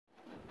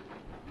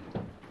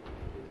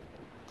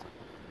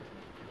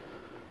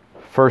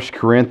1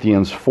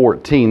 Corinthians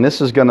 14.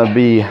 This is going to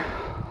be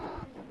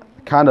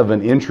kind of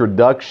an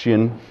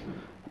introduction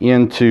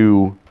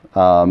into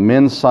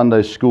Men's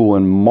Sunday School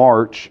in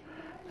March.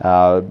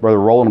 Brother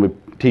Roland will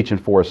be teaching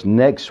for us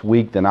next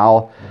week. Then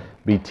I'll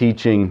be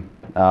teaching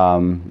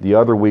the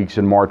other weeks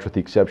in March with the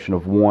exception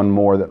of one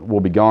more that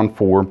we'll be gone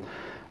for.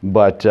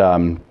 But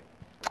I'm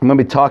going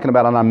to be talking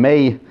about, and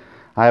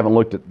I haven't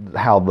looked at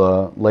how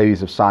the ladies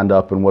have signed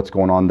up and what's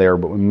going on there,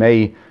 but we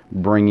may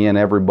bring in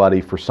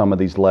everybody for some of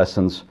these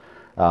lessons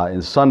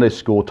in Sunday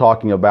school,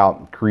 talking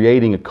about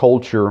creating a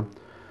culture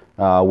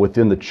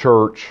within the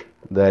church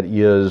that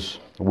is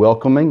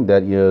welcoming,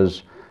 that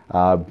is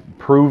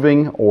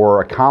proving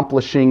or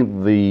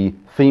accomplishing the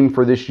theme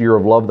for this year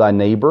of Love Thy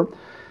Neighbor.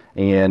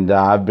 And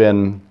I've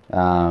been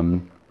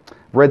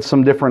read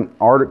some different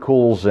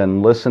articles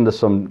and listened to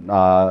some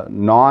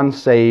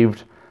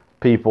non-saved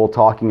people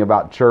talking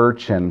about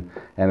church, and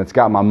it's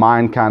got my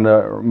mind kind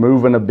of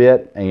moving a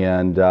bit.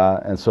 And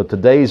so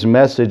today's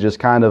message is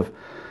kind of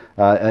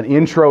an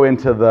intro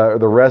into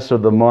the rest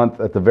of the month,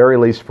 at the very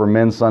least for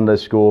Men's Sunday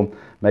School,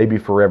 maybe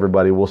for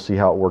everybody. We'll see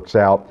how it works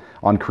out,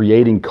 on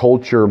creating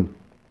culture.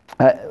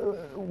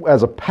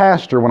 As a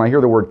pastor, when I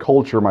hear the word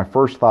culture, my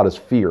first thought is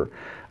fear,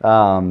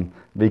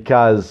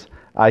 because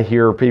I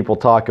hear people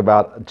talk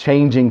about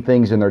changing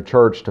things in their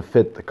church to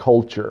fit the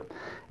culture.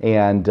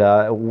 And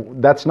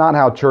that's not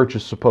how church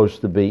is supposed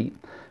to be.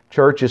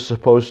 Church is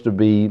supposed to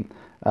be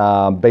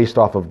based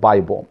off of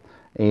Bible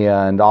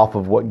and off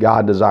of what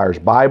God desires.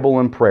 Bible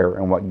and prayer.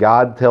 And what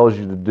God tells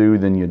you to do,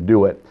 then you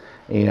do it.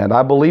 And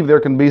I believe there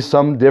can be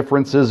some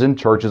differences in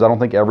churches. I don't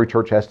think every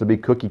church has to be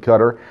cookie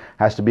cutter,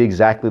 has to be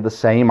exactly the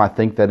same. I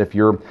think that if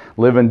you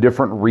live in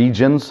different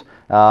regions,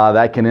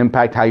 that can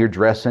impact how you're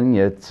dressing.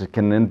 It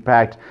can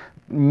impact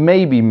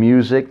maybe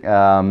music.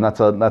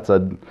 That's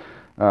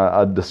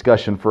a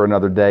discussion for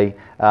another day.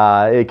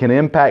 It can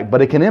impact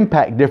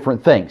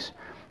different things.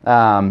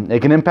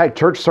 It can impact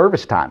church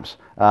service times,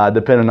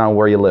 depending on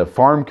where you live.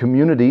 Farm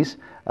communities,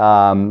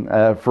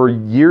 for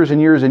years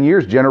and years and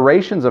years,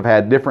 generations have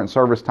had different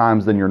service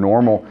times than your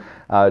normal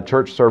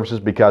church services,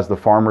 because the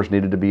farmers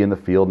needed to be in the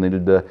field,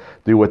 needed to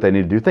do what they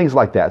need to do, things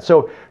like that.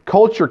 So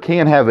culture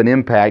can have an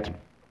impact,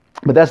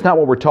 but that's not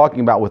what we're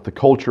talking about with the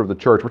culture of the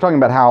church. We're talking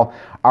about how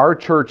our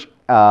church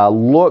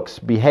looks,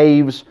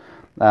 behaves,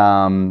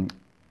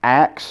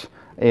 acts,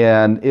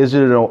 and is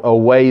it a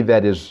way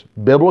that is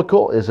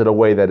biblical? Is it a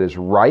way that is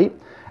right?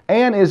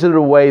 And is it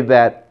a way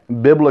that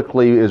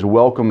biblically is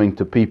welcoming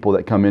to people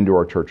that come into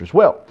our church as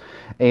well?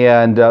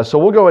 And so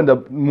we'll go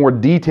into more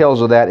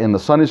details of that in the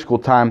Sunday school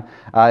time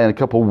in a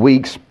couple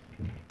weeks.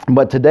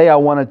 But today I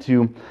wanted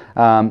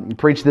to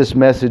preach this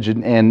message,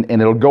 and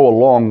it'll go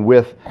along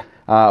with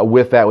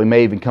that. We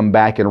may even come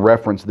back and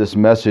reference this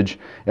message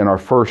in our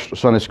first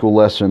Sunday school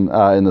lesson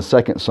in the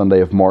second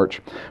Sunday of March.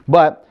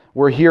 But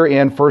we're here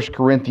in 1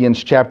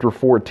 Corinthians chapter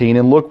 14,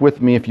 and look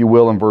with me, if you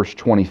will, in verse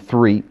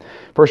 23.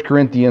 1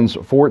 Corinthians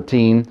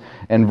 14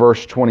 and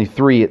verse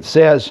 23, it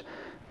says,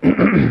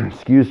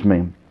 excuse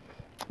me,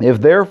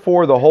 "If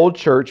therefore the whole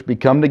church be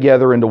come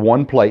together into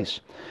one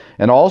place,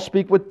 and all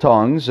speak with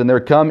tongues, and there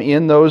come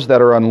in those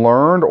that are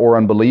unlearned or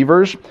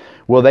unbelievers,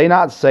 will they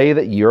not say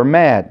that ye are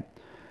mad?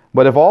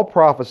 But if all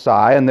prophesy,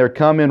 and there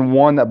come in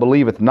one that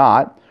believeth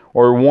not,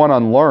 or one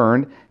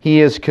unlearned,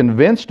 he is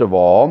convinced of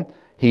all,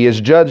 he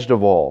is judged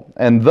of all.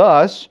 And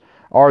thus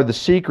are the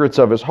secrets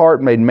of his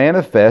heart made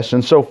manifest,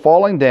 and so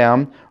falling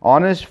down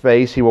on his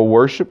face he will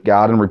worship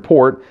God and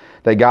report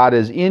that God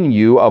is in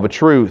you of a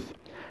truth.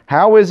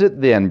 How is it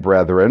then,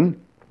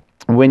 brethren,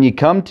 when ye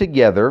come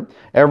together,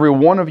 every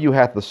one of you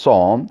hath a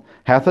psalm,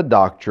 hath a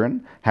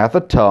doctrine, hath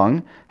a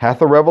tongue,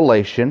 hath a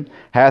revelation,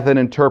 hath an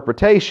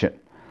interpretation?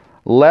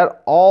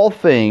 Let all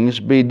things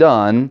be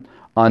done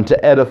unto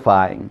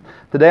edifying."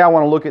 Today I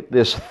want to look at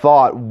this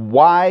thought: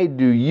 why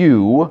do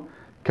you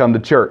come to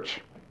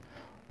church?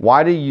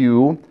 Why do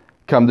you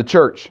come to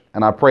church?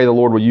 And I pray the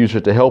Lord will use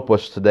it to help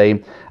us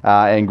today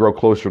and grow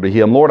closer to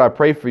Him. Lord, I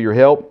pray for your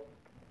help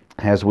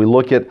as we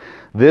look at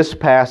this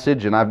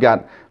passage, and I've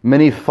got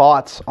many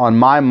thoughts on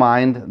my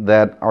mind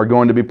that are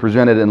going to be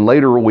presented in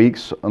later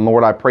weeks. And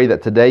Lord, I pray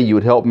that today you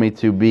would help me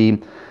to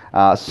be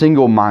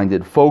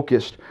single-minded,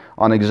 focused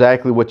on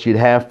exactly what you'd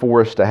have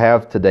for us to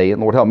have today. And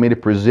Lord, help me to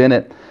present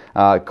it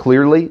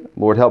clearly.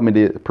 Lord, help me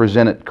to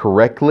present it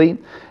correctly.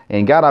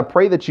 And God, I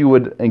pray that you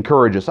would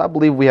encourage us. I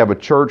believe we have a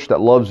church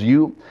that loves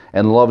you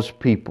and loves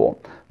people.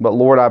 But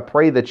Lord, I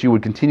pray that you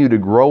would continue to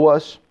grow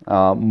us,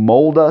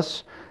 mold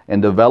us,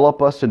 and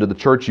develop us into the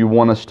church you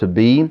want us to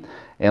be.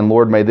 And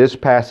Lord, may this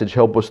passage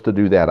help us to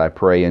do that, I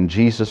pray. In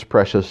Jesus'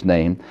 precious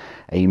name,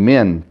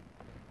 amen.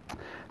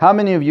 How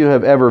many of you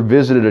have ever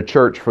visited a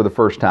church for the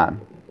first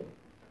time?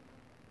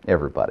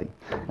 Everybody.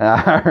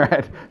 All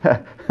right.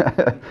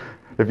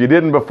 If you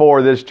didn't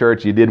before this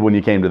church, you did when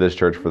you came to this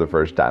church for the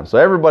first time. So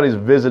everybody's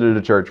visited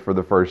a church for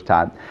the first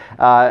time.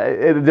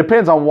 It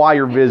depends on why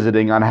you're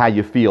visiting, on how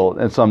you feel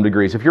in some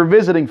degrees. If you're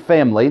visiting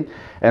family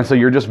And so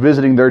you're just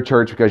visiting their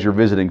church because you're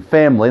visiting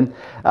family.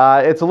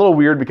 It's a little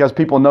weird because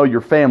people know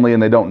your family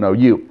and they don't know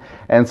you.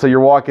 And so you're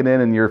walking in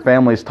and your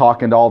family's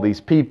talking to all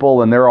these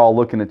people and they're all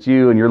looking at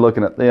you and you're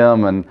looking at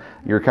them and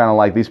you're kind of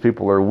like, these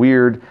people are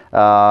weird.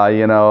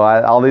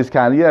 All these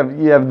kind of,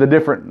 you have the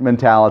different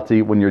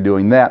mentality when you're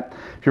doing that.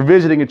 If you're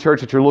visiting a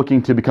church that you're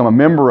looking to become a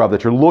member of,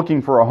 that you're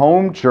looking for a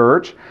home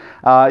church,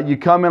 you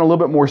come in a little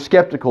bit more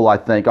skeptical, I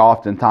think,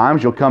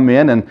 oftentimes. You'll come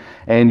in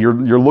and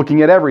you're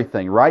looking at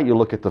everything, right? You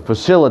look at the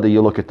facility,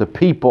 you look at the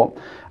people,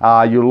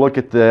 you look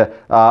at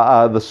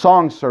the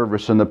song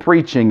service and the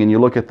preaching, and you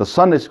look at the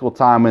Sunday school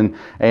time,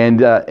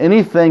 and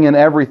anything and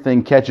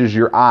everything catches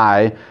your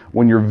eye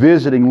when you're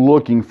visiting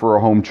looking for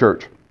a home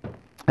church.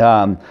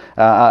 From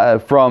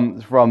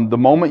the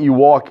moment you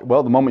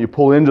the moment you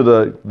pull into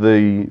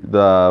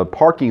the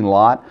parking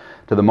lot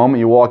to the moment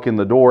you walk in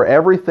the door,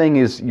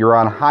 you're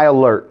on high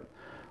alert,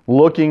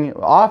 looking,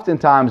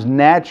 oftentimes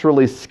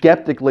naturally,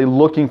 skeptically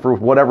looking for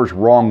whatever's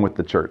wrong with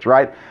the church,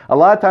 right? A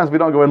lot of times we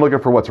don't go in looking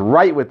for what's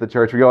right with the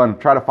church. We go and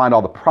try to find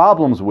all the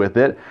problems with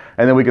it,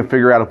 and then we can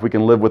figure out if we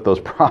can live with those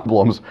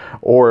problems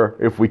or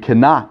if we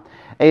cannot.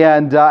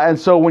 And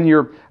so when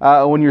you're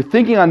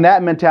thinking on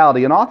that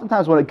mentality, and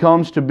oftentimes when it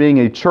comes to being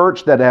a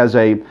church that has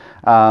a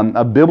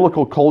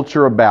biblical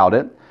culture about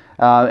it,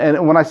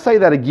 and when I say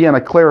that again,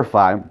 I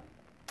clarify,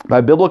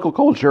 by biblical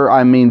culture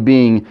I mean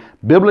being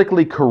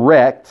biblically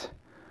correct,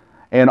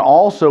 and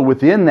also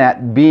within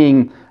that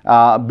being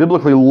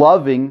biblically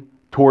loving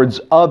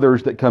towards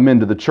others that come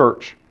into the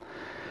church.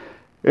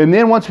 And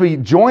then once we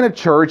join a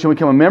church and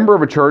become a member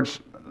of a church,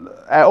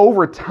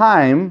 over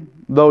time,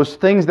 those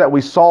things that we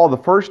saw the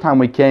first time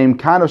we came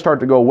kind of start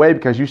to go away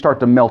because you start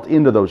to melt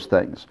into those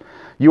things.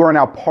 You are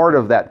now part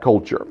of that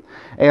culture.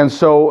 And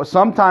so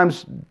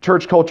sometimes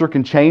church culture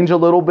can change a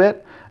little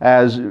bit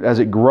as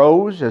it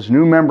grows, as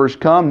new members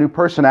come, new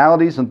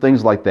personalities and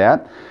things like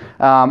that.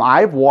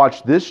 I've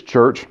watched this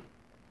church,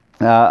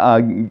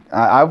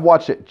 I've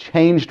watched it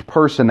changed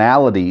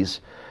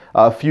personalities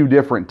a few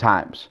different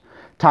times.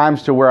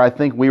 Times to where I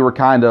think we were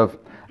kind of,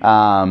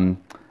 I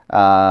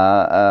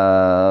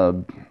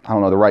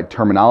don't know the right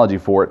terminology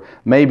for it,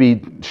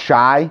 maybe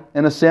shy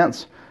in a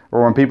sense,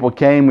 or when people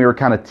came we were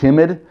kind of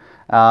timid.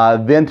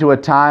 Then to a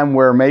time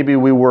where maybe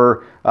we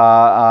were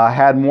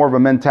had more of a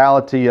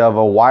mentality of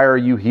a why are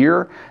you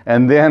here,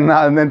 and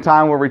then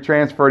time where we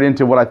transferred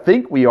into what I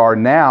think we are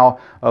now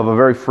of a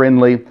very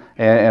friendly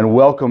and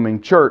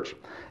welcoming church.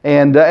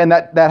 And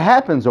that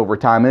happens over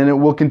time, and it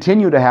will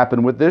continue to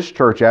happen with this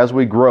church as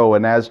we grow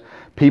and as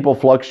people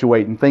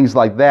fluctuate and things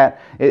like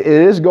that. It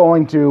is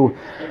going to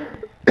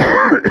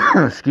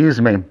excuse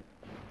me,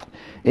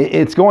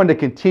 it's going to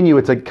continue.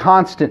 It's a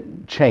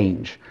constant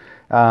change.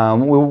 There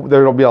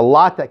will be a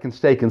lot that can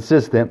stay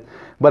consistent,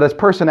 but as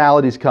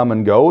personalities come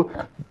and go,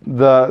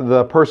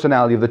 the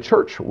personality of the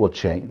church will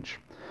change.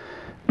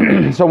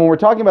 So when we're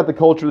talking about the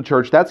culture of the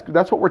church, that's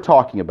what we're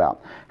talking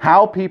about.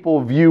 How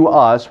people view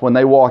us when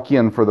they walk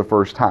in for the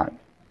first time.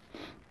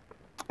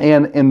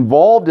 And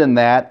involved in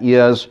that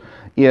is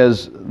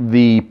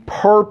the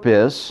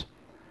purpose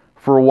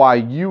for why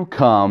you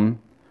come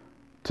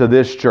to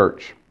this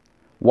church.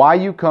 Why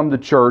you come to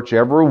church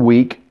every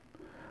week,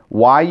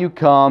 why you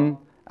come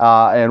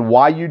and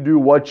why you do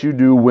what you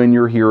do when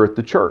you're here at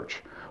the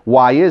church.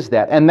 Why is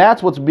that? And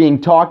that's what's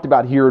being talked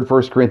about here in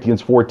 1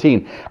 Corinthians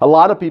 14. A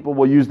lot of people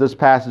will use this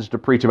passage to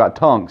preach about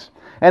tongues.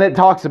 And it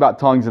talks about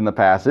tongues in the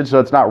passage, so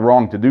it's not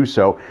wrong to do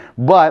so.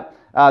 But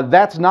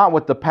that's not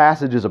what the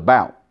passage is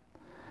about.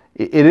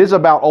 It is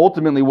about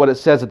ultimately what it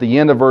says at the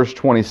end of verse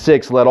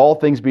 26, let all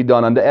things be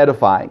done unto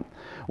edifying.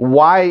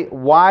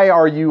 Why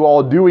are you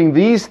all doing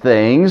these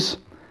things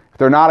if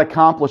they're not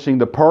accomplishing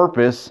the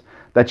purpose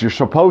that you're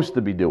supposed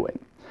to be doing?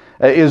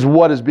 Is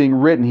what is being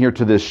written here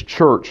to this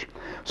church.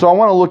 So I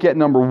want to look at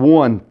number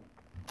one.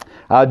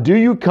 Do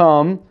you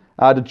come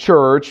to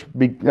church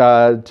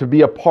to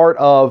be a part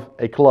of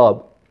a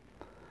club?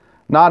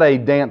 Not a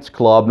dance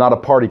club, not a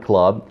party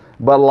club,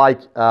 but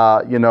like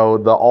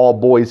the all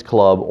boys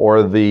club,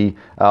 or the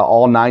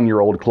all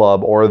 9-year-old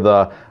club, or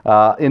the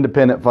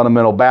independent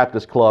fundamental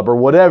Baptist club, or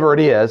whatever it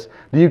is.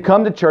 Do you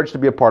come to church to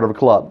be a part of a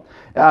club?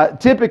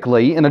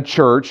 Typically in a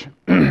church,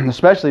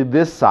 especially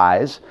this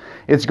size,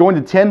 it's going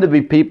to tend to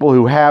be people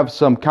who have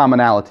some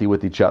commonality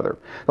with each other.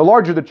 The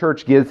larger the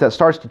church gets, that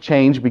starts to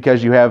change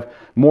because you have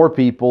more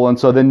people, and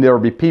so then there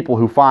will be people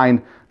who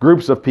find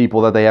groups of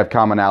people that they have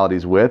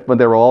commonalities with, but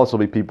there will also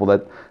be people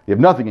that you have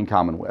nothing in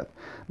common with.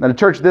 Now, in a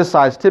church this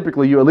size,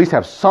 typically you at least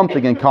have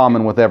something in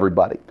common with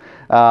everybody.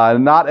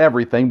 Not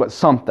everything, but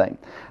something.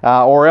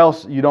 Or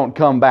else you don't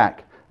come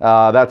back.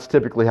 That's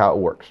typically how it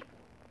works.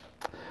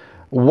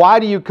 Why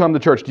do you come to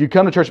church? Do you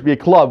come to church to be a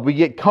club? We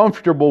get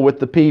comfortable with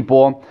the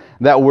people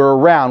that we're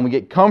around. We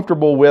get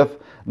comfortable with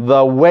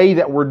the way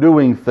that we're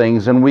doing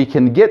things, and we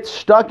can get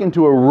stuck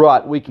into a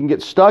rut. We can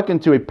get stuck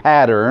into a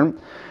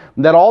pattern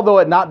that, although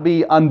it not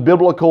be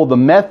unbiblical, the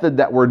method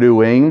that we're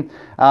doing,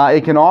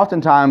 it can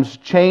oftentimes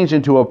change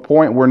into a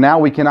point where now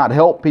we cannot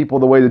help people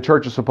the way the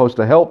church is supposed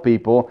to help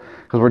people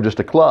because we're just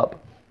a club.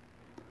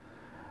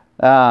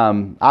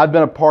 I've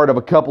been a part of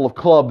a couple of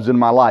clubs in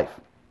my life.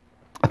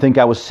 I think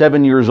I was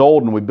 7 years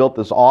old and we built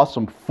this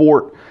awesome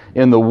fort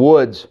in the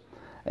woods.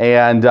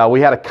 And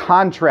we had a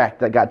contract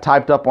that got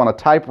typed up on a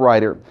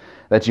typewriter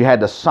that you had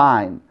to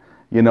sign.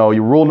 You know,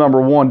 your rule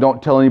number 1,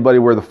 don't tell anybody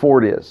where the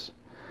fort is.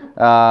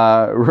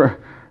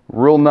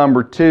 Rule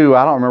number 2,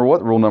 I don't remember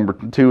what rule number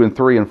 2 and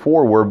 3 and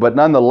 4 were, but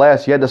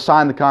nonetheless, you had to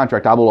sign the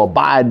contract. I will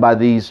abide by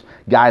these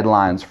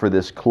guidelines for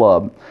this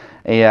club.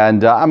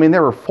 And I mean,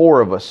 there were 4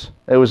 of us.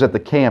 It was at the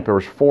camp. There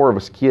was 4 of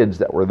us kids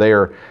that were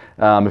there.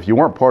 If you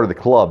weren't part of the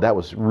club, that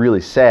was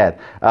really sad.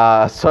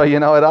 So, you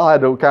know, it all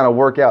had to kind of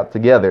work out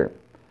together.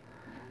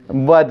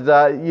 But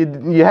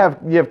you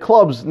have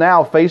clubs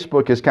now.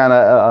 Facebook has kind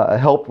of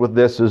helped with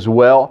this as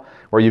well,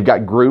 where you've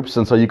got groups,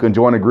 and so you can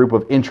join a group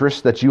of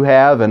interests that you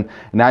have, and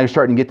now you're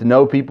starting to get to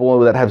know people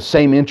that have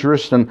same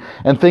interests and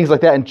things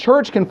like that. And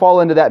church can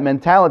fall into that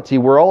mentality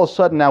where all of a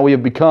sudden now we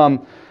have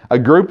become a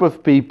group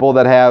of people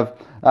that have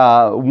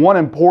one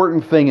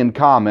important thing in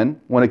common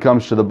when it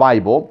comes to the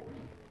Bible.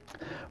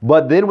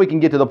 But then we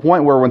can get to the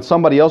point where when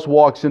somebody else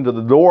walks into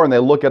the door and they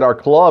look at our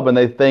club and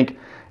they think,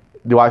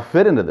 do I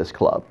fit into this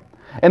club?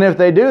 And if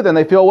they do, then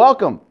they feel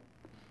welcome.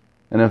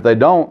 And if they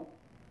don't,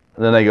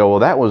 then they go, well,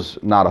 that was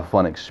not a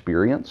fun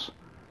experience.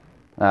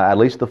 At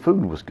least the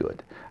food was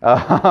good.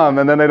 And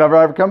then they never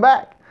ever come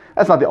back.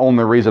 That's not the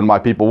only reason why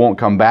people won't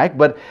come back,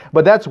 but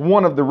that's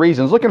one of the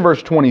reasons. Look in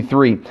verse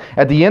 23.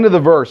 At the end of the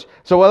verse,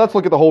 let's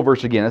look at the whole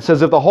verse again. It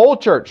says, if the whole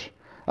church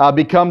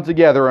be come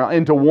together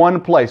into one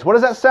place. What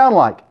does that sound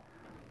like?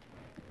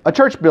 A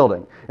church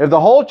building. If the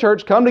whole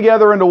church come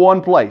together into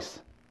one place,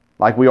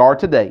 like we are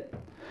today,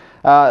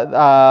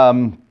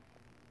 and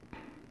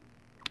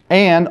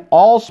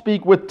all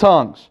speak with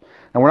tongues.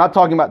 And we're not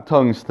talking about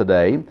tongues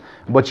today,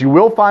 but you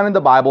will find in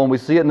the Bible, and we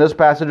see it in this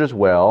passage as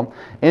well,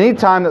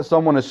 anytime that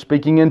someone is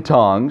speaking in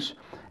tongues,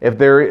 if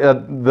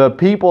the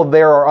people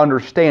there are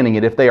understanding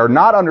it. If they are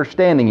not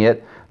understanding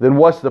it, then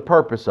what's the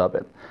purpose of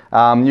it?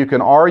 You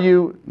can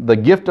argue the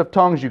gift of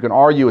tongues. You can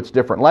argue it's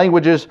different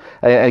languages.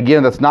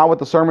 Again, that's not what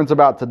the sermon's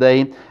about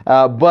today.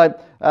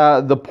 But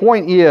the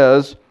point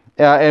is,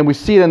 and we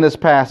see it in this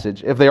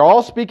passage, if they are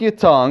all speaking in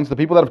tongues, the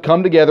people that have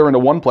come together into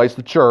one place,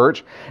 the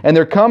church, and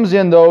there comes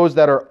in those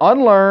that are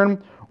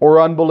unlearned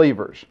or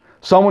unbelievers,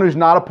 someone who's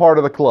not a part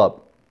of the club.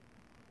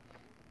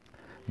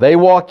 They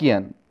walk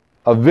in,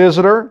 a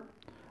visitor,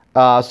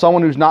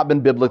 someone who's not been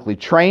biblically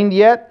trained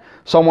yet,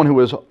 someone who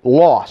is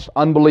lost,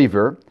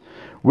 unbeliever.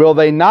 Will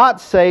they not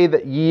say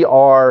that ye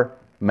are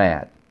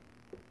mad?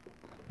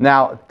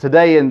 Now,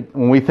 today,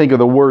 when we think of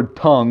the word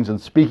tongues and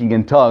speaking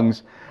in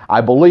tongues, I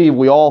believe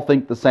we all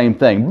think the same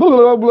thing.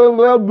 Blah, blah,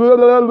 blah, blah,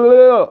 blah,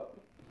 blah.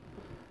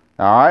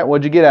 All right,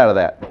 what'd you get out of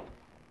that?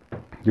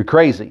 You're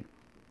crazy.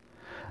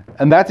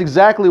 And that's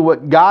exactly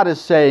what God is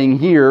saying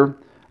here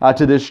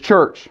to this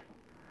church.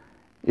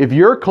 If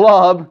your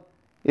club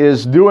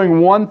is doing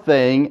one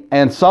thing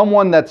and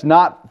someone that's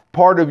not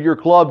part of your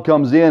club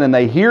comes in and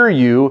they hear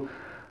you,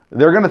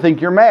 they're going to think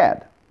you're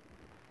mad.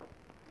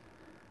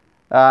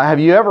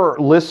 Have you ever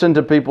listened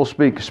to people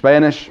speak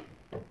Spanish?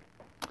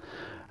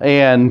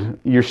 And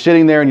you're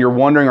sitting there and you're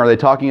wondering, are they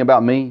talking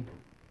about me?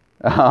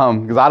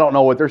 Because I don't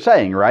know what they're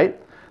saying, right?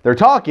 They're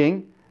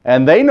talking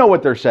and they know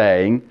what they're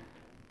saying,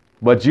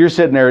 but you're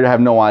sitting there and have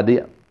no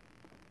idea.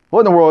 What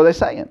in the world are they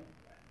saying?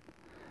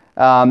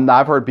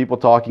 I've heard people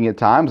talking at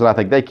times, and I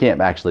think they can't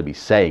actually be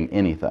saying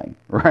anything,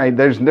 right?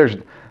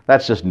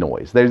 That's just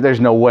noise. There's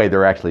no way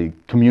they're actually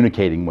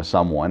communicating with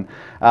someone,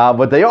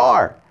 but they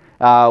are.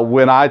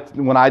 When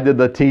I did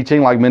the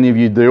teaching, like many of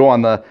you do,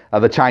 on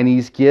the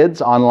Chinese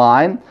kids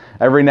online,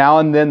 every now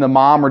and then the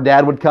mom or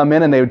dad would come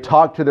in and they would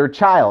talk to their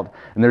child,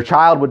 and their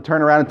child would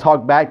turn around and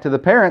talk back to the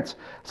parents,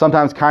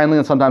 sometimes kindly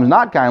and sometimes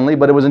not kindly,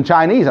 but it was in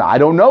Chinese. I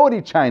don't know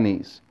any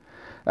Chinese,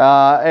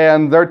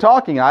 and they're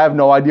talking. I have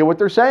no idea what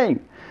they're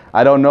saying.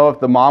 I don't know if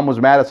the mom was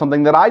mad at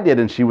something that I did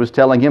and she was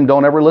telling him,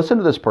 don't ever listen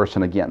to this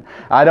person again.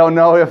 I don't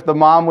know if the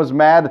mom was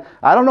mad.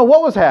 I don't know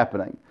what was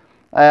happening.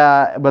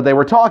 But they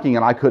were talking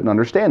and I couldn't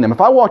understand them. If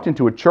I walked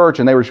into a church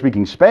and they were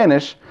speaking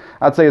Spanish,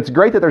 I'd say it's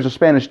great that there's a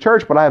Spanish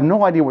church, but I have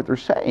no idea what they're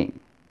saying.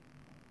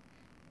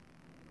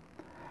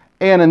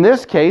 And in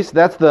this case,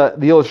 that's the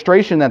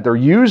illustration that they're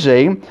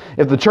using.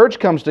 If the church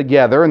comes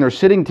together and they're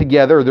sitting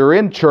together, they're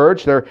in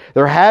church, they're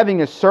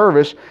having a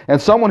service,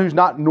 and someone who's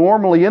not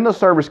normally in the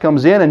service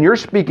comes in and you're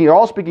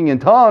all speaking in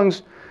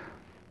tongues,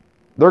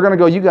 they're going to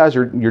go,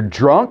 you're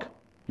drunk,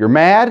 you're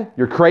mad,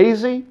 you're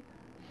crazy.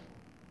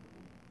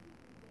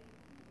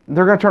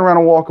 They're going to turn around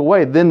and walk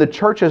away. Then the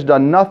church has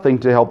done nothing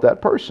to help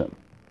that person.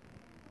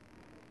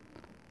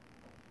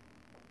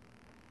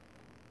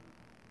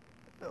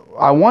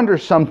 I wonder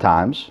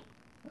sometimes,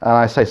 and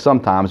I say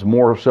sometimes,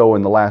 more so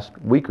in the last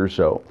week or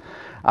so,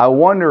 I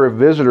wonder if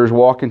visitors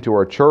walk into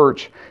our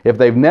church, if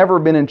they've never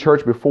been in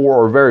church before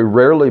or very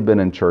rarely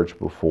been in church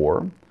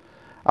before,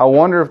 I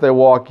wonder if they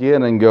walk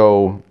in and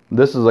go,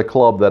 this is a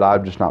club that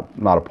I'm just not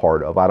a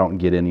part of. I don't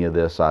get any of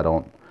this.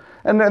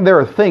 And there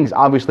are things,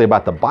 obviously,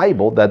 about the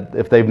Bible that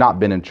if they've not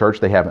been in church,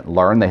 they haven't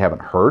learned, they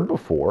haven't heard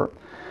before.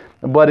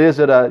 but is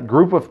it a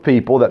group of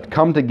people that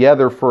come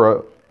together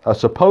for a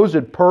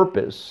supposed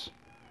purpose,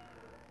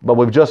 but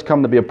we've just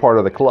come to be a part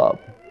of the club?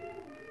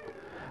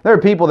 There are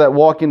people that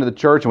walk into the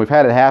church, and we've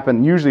had it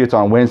happen. Usually it's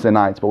on Wednesday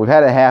nights, but we've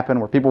had it happen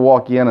where people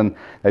walk in and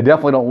they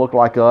definitely don't look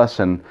like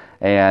us, and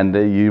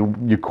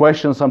you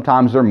question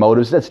sometimes their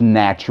motives. That's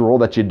natural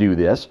that you do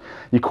this.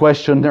 You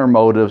question their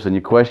motives, and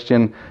you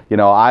question,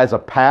 I as a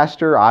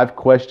pastor, I've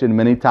questioned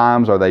many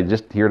times, are they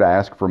just here to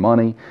ask for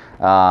money?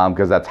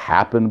 Because that's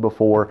happened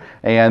before,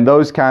 and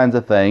those kinds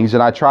of things.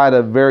 And I've tried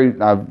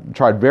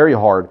very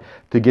hard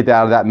to get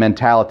out of that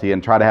mentality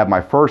and try to have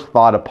my first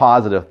thought a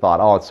positive thought.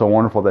 Oh, it's so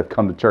wonderful they've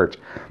come to church.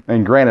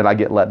 And granted, I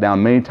get let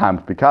down many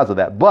times because of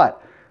that,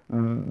 but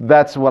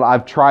that's what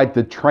I've tried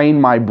to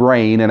train my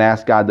brain and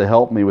ask God to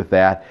help me with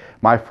that.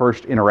 My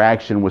first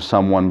interaction with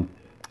someone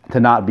to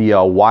not be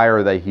a why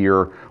are they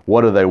here,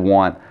 what do they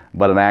want,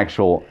 but an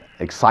actual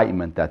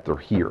excitement that they're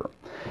here.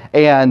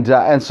 And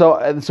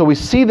so we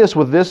see this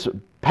with this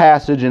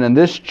passage and in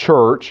this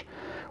church,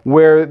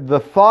 where the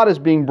thought is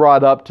being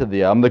brought up to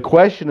them, the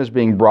question is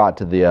being brought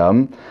to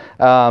them.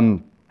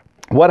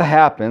 What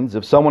happens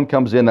if someone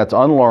comes in that's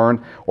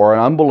unlearned or an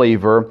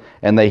unbeliever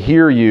and they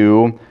hear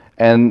you,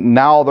 and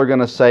now all they're going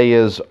to say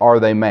is, are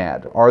they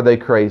mad? Are they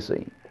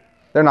crazy?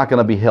 They're not going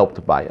to be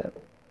helped by it.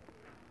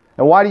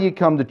 And why do you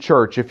come to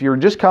church? If you're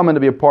just coming to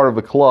be a part of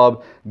the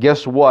club,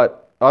 guess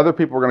what? Other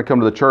people are going to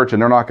come to the church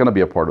and they're not going to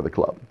be a part of the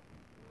club.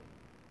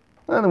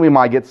 And we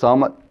might get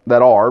some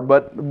that are,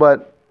 but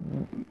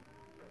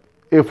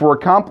if we're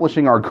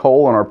accomplishing our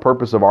goal and our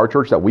purpose of our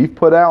church that we've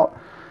put out,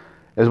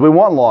 is we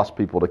want lost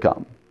people to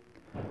come.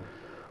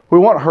 We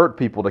want hurt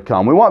people to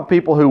come. We want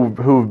people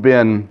who've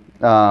been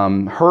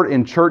hurt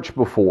in church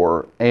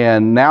before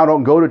and now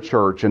don't go to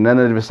church, and then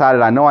they've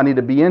decided, I know I need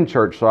to be in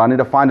church, so I need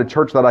to find a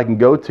church that I can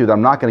go to that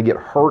I'm not going to get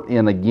hurt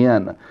in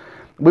again.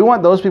 We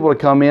want those people to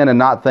come in and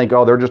not think,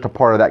 oh, they're just a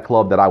part of that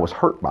club that I was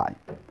hurt by.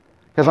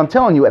 Because I'm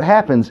telling you, it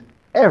happens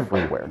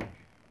everywhere.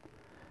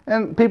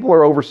 And people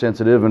are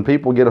oversensitive and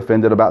people get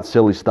offended about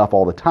silly stuff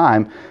all the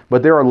time,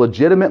 but there are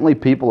legitimately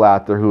people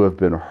out there who have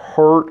been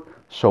hurt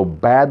so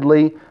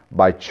badly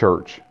by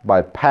church,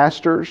 by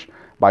pastors,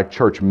 by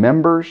church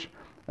members,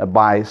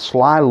 by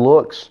sly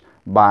looks,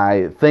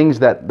 by things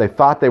that they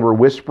thought they were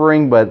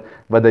whispering, but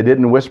they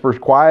didn't whisper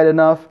quiet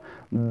enough,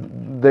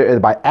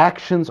 by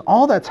actions.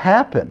 All that's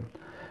happened.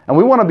 And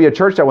we want to be a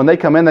church that when they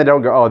come in, they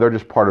don't go, oh, they're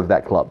just part of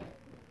that club.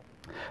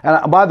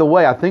 And by the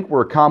way, I think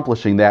we're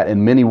accomplishing that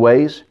in many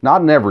ways,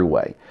 not in every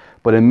way,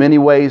 but in many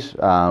ways.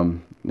 I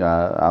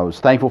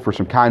was thankful for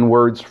some kind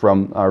words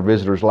from our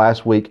visitors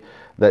last week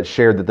that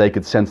shared that they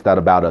could sense that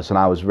about us, and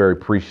I was very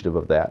appreciative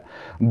of that.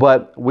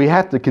 But we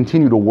have to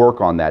continue to work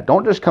on that.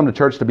 Don't just come to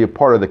church to be a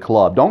part of the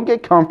club. Don't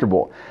get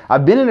comfortable.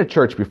 I've been in a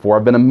church before.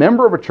 I've been a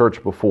member of a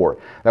church before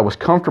that was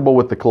comfortable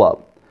with the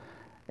club.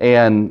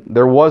 And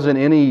there wasn't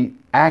any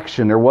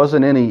action, there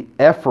wasn't any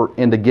effort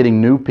into getting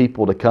new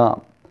people to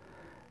come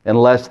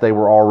unless they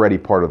were already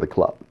part of the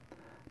club.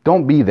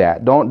 Don't be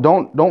that.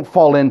 Don't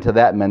fall into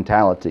that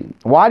mentality.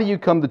 Why do you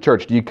come to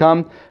church? Do you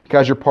come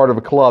because you're part of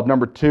a club?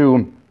 Number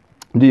two,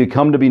 do you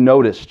come to be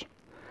noticed?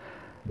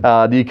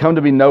 Do you come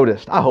to be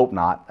noticed? I hope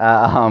not.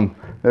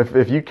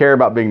 If you care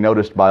about being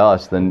noticed by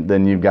us,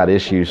 then you've got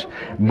issues.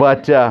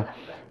 But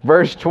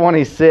verse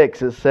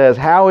 26, it says,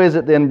 how is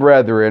it then,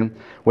 brethren,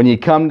 when ye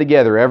come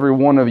together, every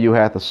one of you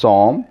hath a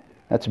psalm,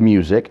 that's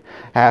music,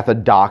 hath a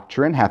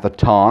doctrine, hath a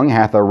tongue,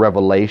 hath a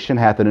revelation,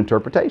 hath an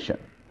interpretation.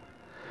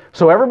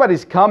 So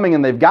everybody's coming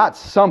and they've got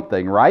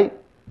something, right?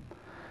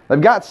 They've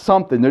got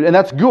something, and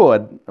that's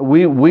good.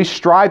 We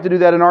strive to do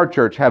that in our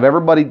church. Have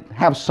everybody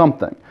have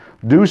something.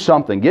 Do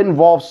something. Get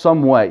involved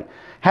some way.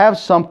 Have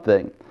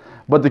something.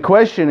 But the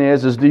question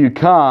is do you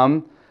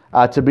come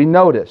to be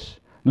noticed?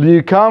 Do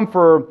you come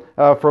for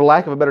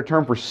lack of a better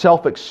term, for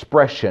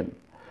self-expression?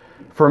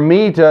 For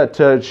me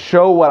to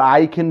show what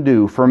I can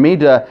do. For me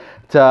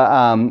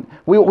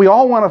we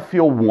all want to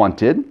feel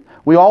wanted.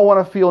 We all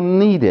want to feel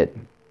needed.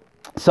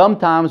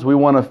 Sometimes we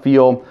want to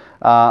feel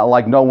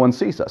like no one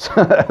sees us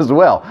as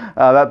well.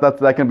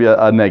 That can be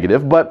a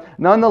negative. But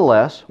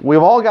nonetheless,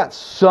 we've all got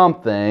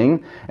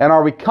something, and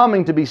are we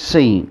coming to be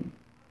seen?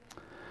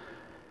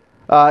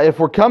 If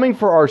we're coming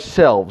for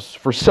ourselves,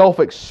 for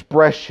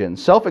self-expression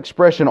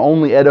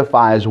only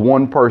edifies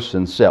one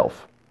person's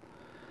self.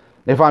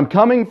 If I'm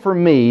coming for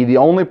me, the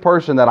only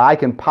person that I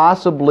can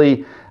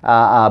possibly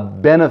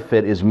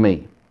benefit is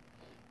me.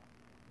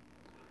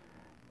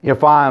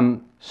 If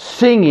I'm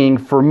singing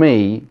for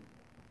me,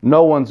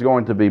 no one's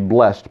going to be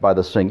blessed by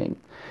the singing.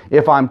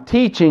 If I'm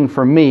teaching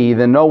for me,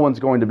 then no one's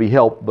going to be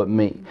helped but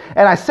me.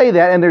 And I say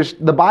that, and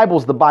the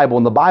Bible's the Bible,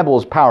 and the Bible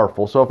is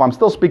powerful. So if I'm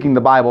still speaking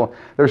the Bible,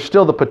 there's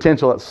still the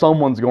potential that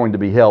someone's going to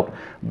be helped,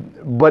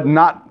 but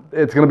not.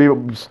 It's going to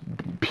be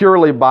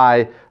purely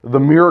by the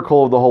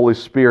miracle of the Holy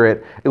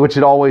Spirit, which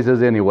it always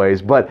is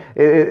anyways, but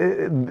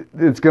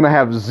it's going to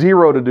have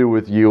zero to do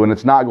with you, and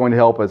it's not going to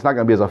help. It's not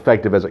going to be as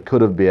effective as it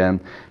could have been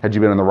had you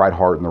been in the right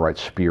heart and the right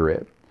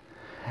spirit.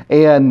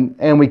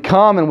 And we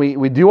come and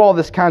we do all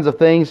these kinds of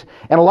things,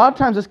 and a lot of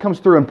times this comes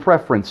through in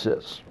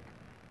preferences.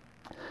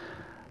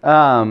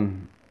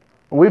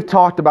 We've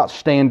talked about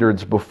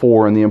standards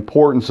before and the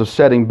importance of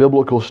setting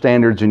biblical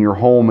standards in your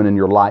home and in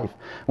your life.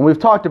 And we've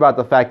talked about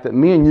the fact that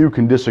me and you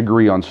can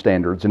disagree on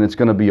standards and it's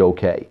going to be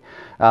okay.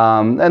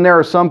 And there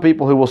are some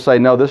people who will say,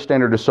 no, this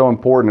standard is so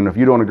important, and if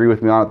you don't agree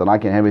with me on it, then I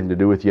can't have anything to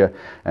do with you,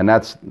 and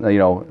that's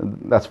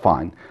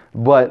fine.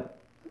 But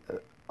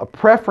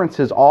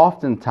preferences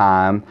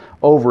oftentimes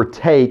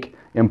overtake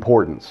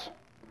importance.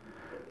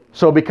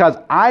 So because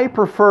I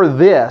prefer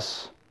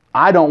this,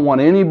 I don't want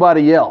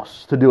anybody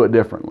else to do it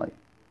differently.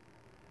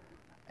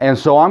 And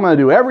so I'm going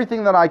to do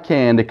everything that I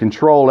can to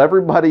control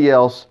everybody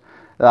else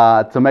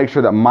to make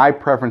sure that my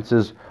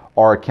preferences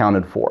are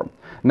accounted for.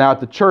 Now at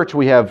the church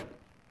we have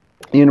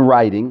in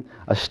writing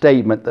a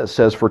statement that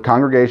says, for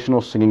congregational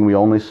singing we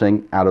only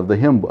sing out of the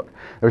hymn book.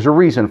 There's a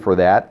reason for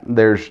that.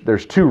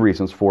 There's two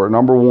reasons for it.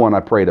 Number one, I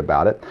prayed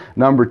about it.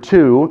 Number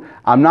two,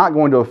 I'm not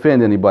going to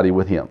offend anybody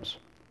with hymns.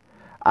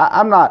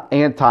 I'm not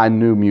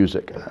anti-new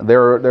music.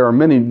 There are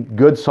many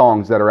good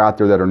songs that are out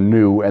there that are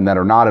new and that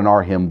are not in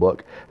our hymn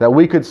book that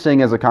we could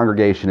sing as a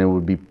congregation and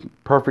would be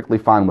perfectly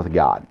fine with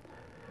God.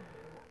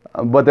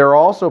 But there are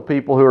also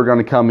people who are going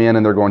to come in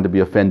and they're going to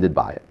be offended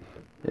by it.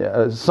 There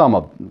are some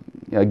people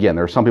who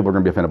are going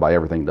to be offended by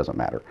everything. It doesn't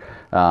matter.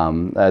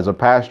 As a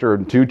pastor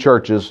in 2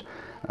 churches,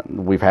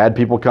 we've had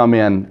people come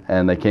in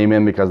and they came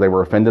in because they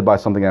were offended by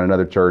something at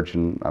another church,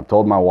 and I've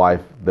told my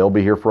wife they'll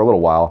be here for a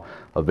little while.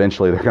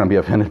 Eventually they're going to be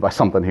offended by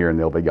something here and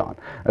they'll be gone.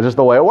 That's just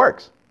the way it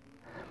works.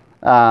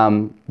 There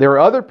are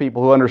other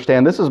people who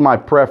understand this is my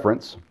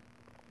preference,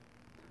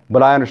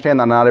 but I understand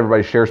that not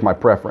everybody shares my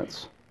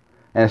preference,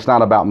 and it's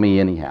not about me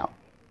anyhow.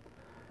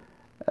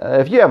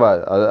 If you have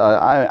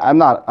I'm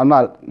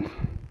not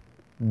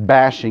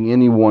bashing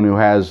anyone who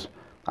has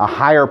a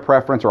higher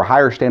preference or a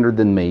higher standard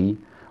than me,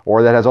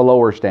 or that has a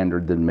lower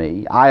standard than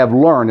me. I have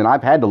learned, and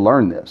I've had to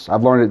learn this,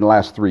 I've learned it in the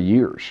last 3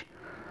 years,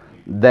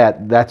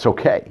 that's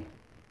okay.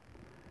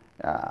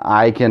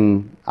 I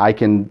can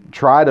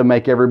try to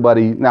make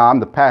everybody, now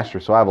I'm the pastor,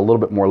 so I have a little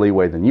bit more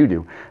leeway than you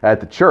do at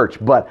the church,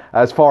 but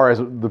as far as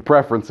the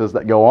preferences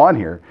that go on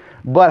here.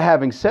 But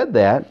having said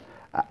that,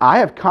 I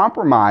have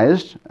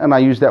compromised, and I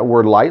use that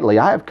word lightly,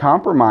 I have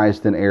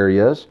compromised in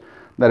areas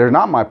that are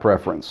not my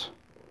preference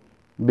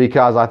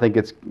because I think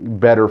it's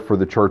better for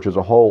the church as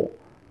a whole.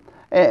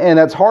 And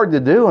that's hard to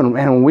do, and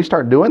when we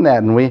start doing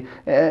that,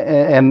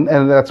 and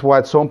that's why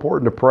it's so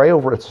important to pray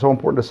over it. It's so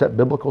important to set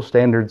biblical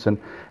standards and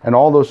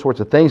all those sorts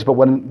of things. But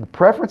when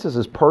preferences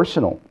is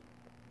personal,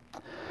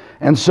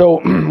 and so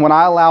when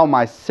I allow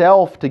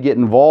myself to get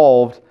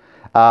involved,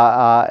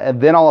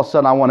 and then all of a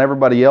sudden I want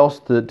everybody else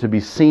to be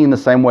seen the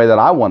same way that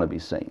I want to be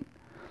seen.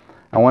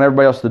 I want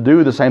everybody else to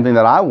do the same thing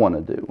that I want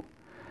to do.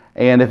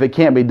 And if it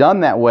can't be done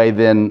that way,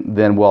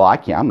 then well, I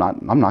can't.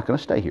 I'm not going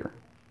to stay here.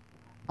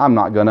 I'm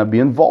not going to be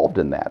involved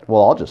in that.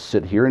 Well, I'll just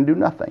sit here and do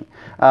nothing.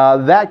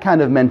 That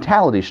kind of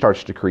mentality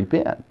starts to creep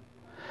in.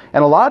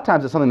 And a lot of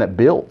times it's something that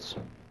builds.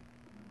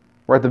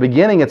 Where at the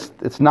beginning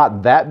it's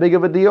not that big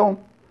of a deal,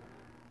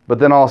 but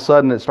then all of a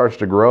sudden it starts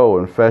to grow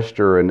and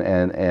fester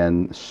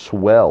and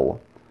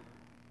swell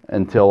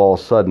until all of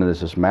a sudden it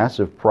is this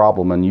massive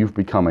problem and you've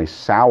become a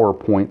sour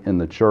point in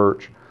the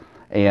church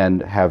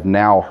and have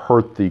now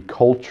hurt the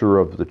culture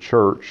of the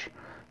church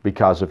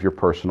because of your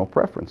personal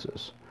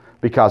preferences,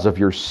 because of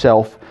your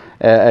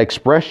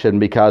self-expression,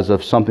 because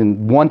of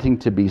something wanting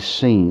to be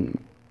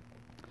seen.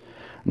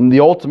 And the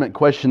ultimate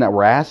question that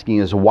we're asking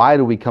is, why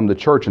do we come to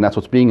church? And that's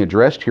what's being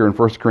addressed here in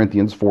 1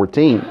 Corinthians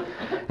 14.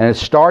 And it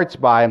starts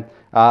by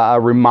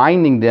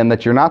reminding them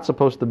that you're not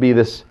supposed to be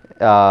this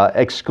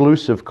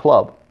exclusive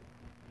club.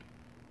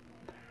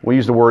 We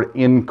use the word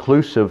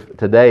inclusive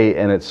today,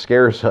 and it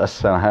scares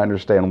us, and I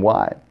understand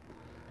why.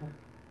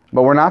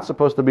 But we're not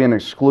supposed to be an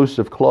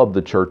exclusive club.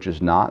 The church is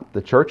not.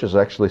 The church is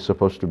actually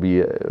supposed to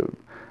be,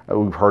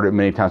 we've heard it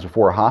many times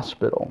before, a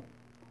hospital.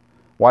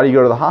 Why do you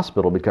go to the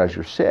hospital? Because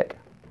you're sick.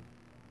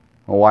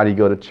 Well, why do you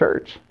go to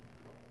church?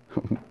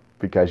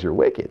 Because you're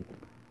wicked.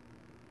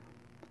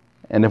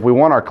 And if we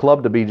want our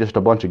club to be just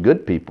a bunch of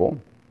good people,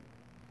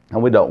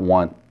 and we don't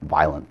want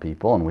violent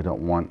people, and we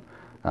don't want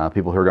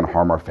people who are going to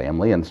harm our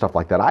family and stuff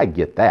like that, I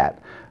get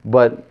that.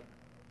 But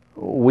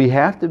we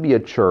have to be a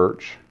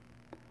church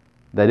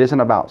that isn't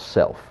about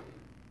self.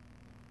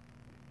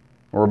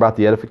 We're about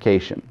the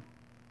edification,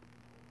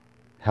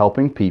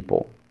 helping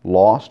people,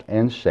 lost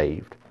and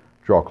saved,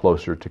 draw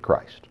closer to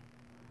Christ.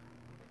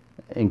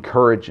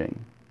 Encouraging,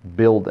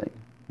 building,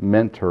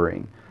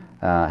 mentoring,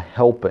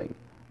 helping,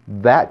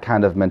 that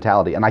kind of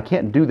mentality. And I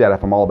can't do that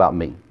if I'm all about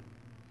me.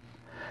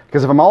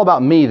 Because if I'm all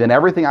about me, then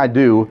everything I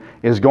do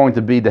is going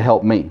to be to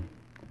help me.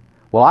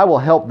 Well, I will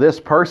help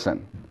this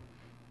person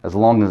as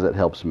long as it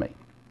helps me.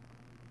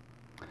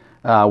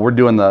 We're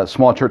doing the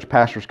Small Church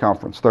Pastors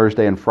Conference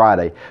Thursday and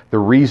Friday. The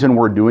reason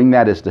we're doing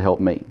that is to help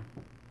me.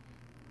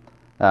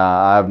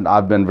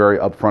 I've been very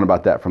upfront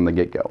about that from the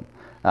get-go.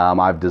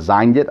 I've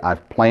designed it,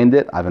 I've planned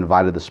it, I've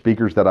invited the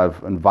speakers that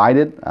I've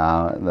invited,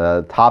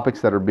 the topics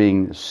that are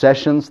being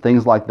sessions,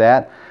 things like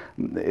that.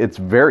 It's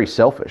very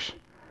selfish.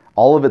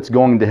 All of it's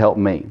going to help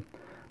me.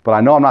 But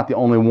I know I'm not the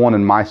only one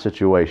in my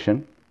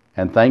situation.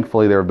 And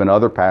thankfully, there have been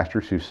other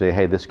pastors who say,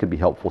 hey, this could be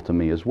helpful to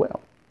me as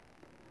well.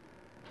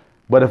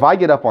 But if I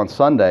get up on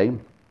Sunday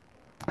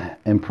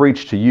and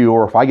preach to you,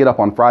 or if I get up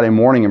on Friday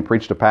morning and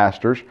preach to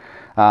pastors,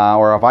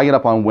 or if I get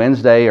up on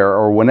Wednesday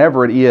or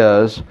whenever it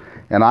is,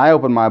 and I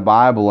open my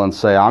Bible and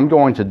say, I'm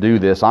going to do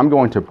this, I'm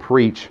going to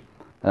preach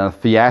in a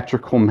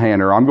theatrical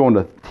manner, I'm going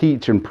to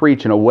teach and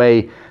preach in a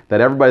way that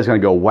everybody's going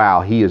to go,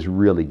 wow, he is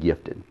really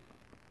gifted.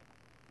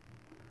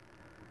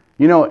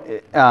 You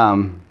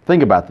know,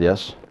 think about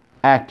this.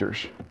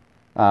 Actors,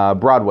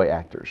 Broadway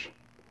actors,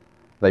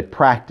 they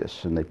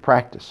practice and they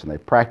practice and they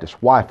practice.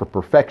 Why? For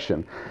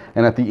perfection.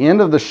 And at the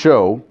end of the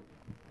show,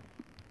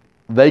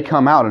 they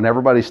come out and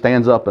everybody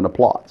stands up and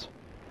applauds.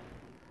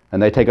 And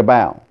they take a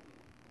bow.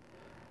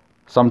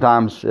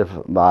 Sometimes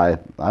I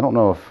don't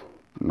know if,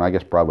 I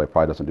guess Broadway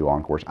probably doesn't do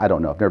encores. I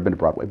don't know. I've never been to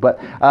Broadway. But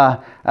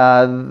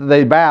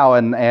they bow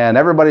and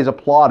everybody's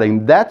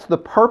applauding. That's the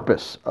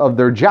purpose of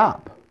their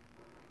job,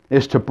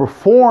 is to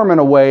perform in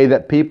a way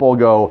that people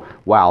go,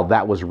 wow,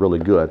 that was really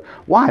good.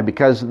 Why?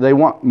 Because they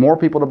want more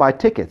people to buy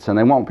tickets, and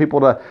they want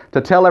people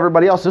to tell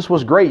everybody else, this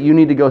was great, you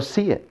need to go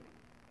see it.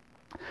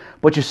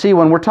 But you see,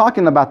 when we're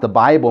talking about the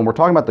Bible and we're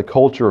talking about the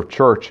culture of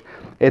church,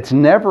 it's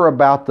never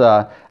about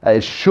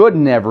it should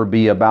never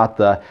be about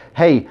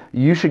hey,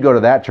 you should go to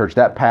that church,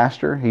 that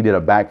pastor, he did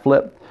a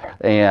backflip.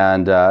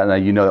 And now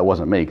you know that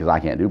wasn't me because I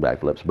can't do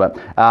backflips, but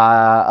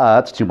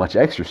that's too much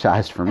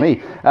exercise for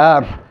me.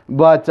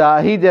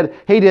 But he did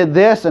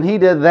this and he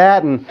did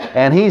that,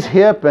 and he's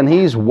hip and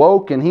he's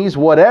woke and he's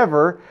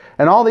whatever,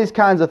 and all these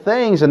kinds of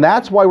things. And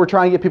that's why we're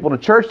trying to get people to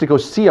church to go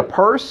see a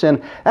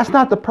person. That's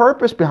not the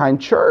purpose behind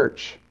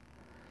church.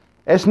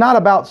 It's not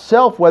about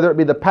self, whether it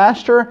be the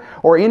pastor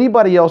or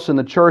anybody else in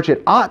the church.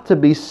 It ought to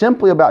be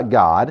simply about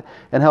God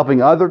and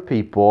helping other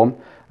people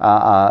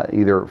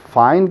either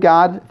find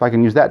God, if I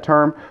can use that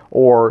term,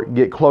 or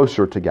get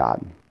closer to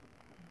God.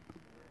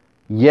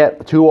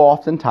 Yet, too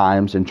often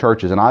times in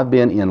churches, and I've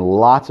been in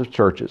lots of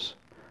churches,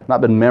 I've not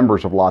been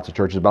members of lots of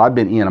churches, but I've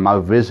been in them,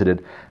 I've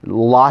visited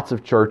lots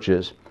of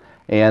churches,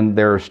 and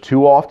there's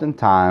too often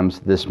times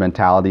this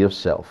mentality of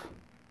self,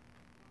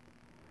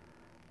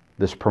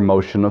 this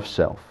promotion of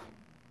self,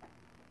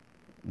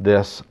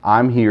 this,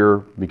 I'm here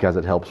because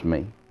it helps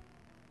me.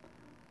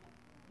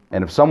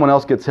 And if someone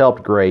else gets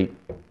helped, great,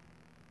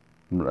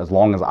 as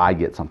long as I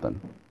get something.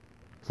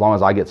 As long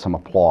as I get some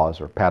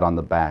applause or pat on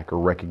the back or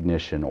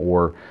recognition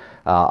or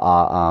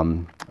a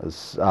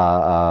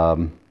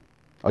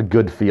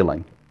good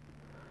feeling.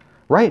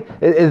 Right?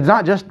 It's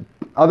not just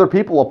other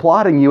people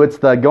applauding you. It's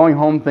the going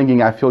home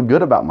thinking, I feel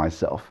good about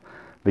myself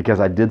because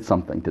I did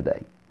something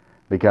today.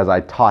 Because I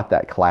taught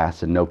that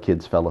class and no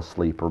kids fell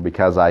asleep, or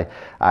because I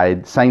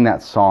sang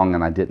that song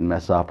and I didn't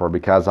mess up, or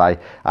because I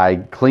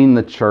cleaned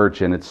the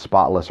church and it's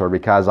spotless, or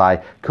because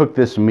I cooked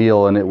this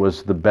meal and it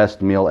was the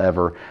best meal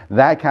ever.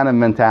 That kind of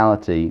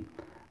mentality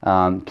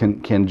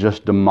can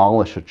just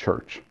demolish a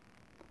church.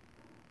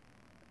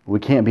 We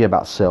can't be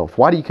about self.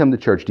 Why do you come to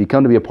church? Do you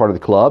come to be a part of the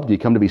club? Do you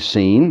come to be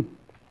seen?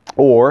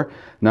 Or,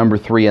 number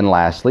 3 and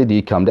lastly, do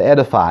you come to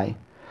edify?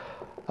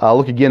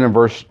 Look again in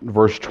verse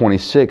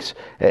 26.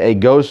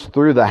 It goes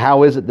through the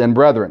how is it then,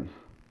 brethren?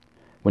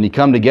 When you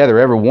come together,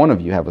 every one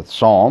of you have a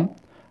psalm,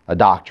 a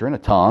doctrine, a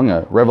tongue,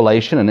 a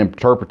revelation, an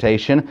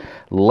interpretation.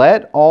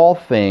 Let all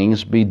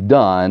things be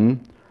done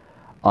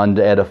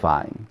unto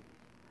edifying.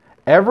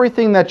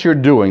 Everything that you're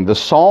doing, the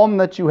psalm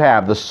that you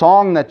have, the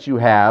song that you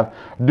have,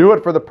 do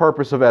it for the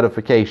purpose of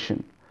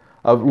edification,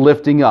 of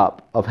lifting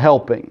up, of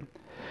helping.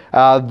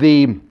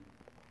 The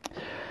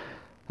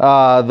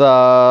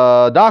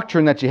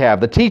doctrine that you have,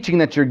 the teaching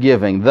that you're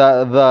giving,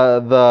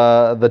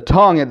 the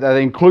tongue that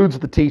includes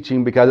the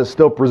teaching because it's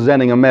still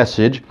presenting a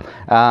message.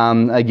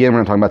 Again, we're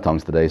not talking about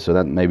tongues today, so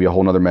that may be a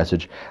whole other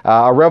message.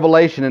 A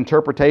revelation,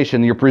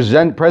 interpretation, your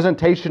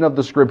presentation of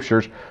the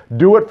Scriptures,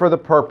 do it for the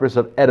purpose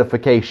of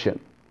edification.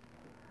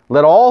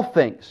 Let all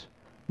things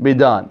be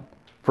done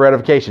for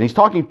edification. He's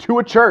talking to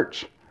a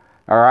church.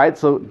 All right,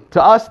 so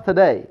to us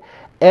today,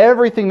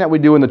 everything that we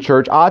do in the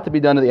church ought to be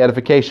done to the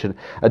edification,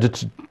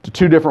 to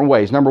 2 different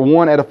ways. Number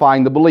 1,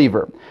 edifying the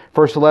believer.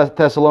 1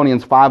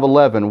 Thessalonians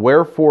 5:11,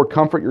 wherefore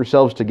comfort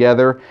yourselves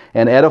together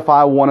and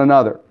edify one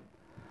another.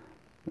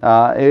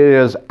 It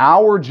is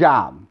our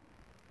job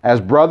as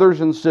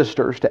brothers and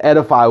sisters to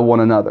edify one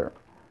another.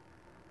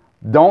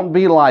 Don't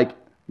be like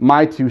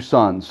my 2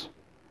 sons,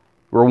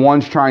 where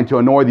one's trying to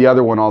annoy the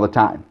other one all the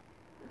time.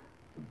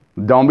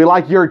 Don't be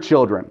like your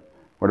children,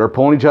 where they're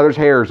pulling each other's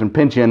hairs and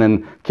pinching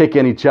and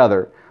kicking each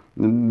other.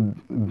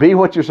 Be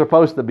what you're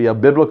supposed to be, a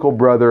biblical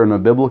brother and a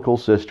biblical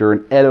sister,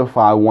 and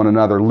edify one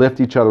another,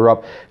 lift each other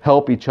up,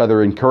 help each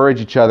other,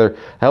 encourage each other,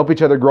 help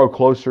each other grow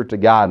closer to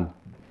God.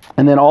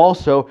 And then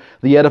also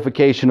the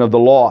edification of the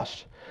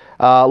lost.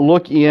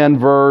 Look in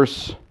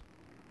verse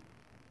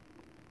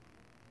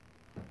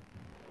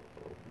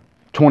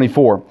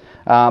 24.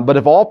 But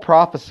if all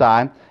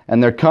prophesy,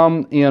 and there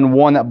come in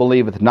one that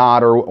believeth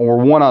not, or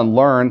one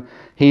unlearned,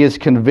 he is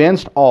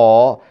convinced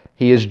all,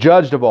 he is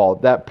judged of all.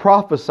 That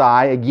prophesy,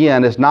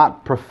 again, is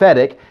not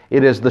prophetic.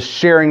 It is the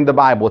sharing the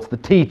Bible. It's the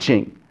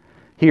teaching.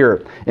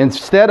 here.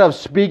 Instead of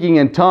speaking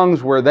in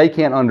tongues where they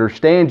can't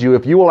understand you,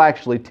 if you will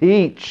actually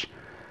teach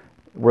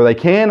where they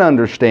can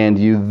understand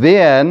you,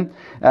 then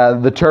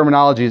the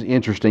terminology is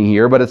interesting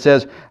here, but it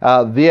says,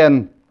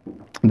 then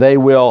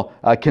they'll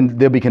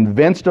be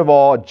convinced of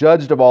all,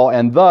 judged of all,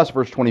 and thus,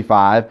 verse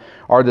 25,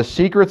 are the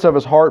secrets of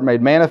his heart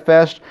made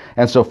manifest,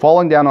 and so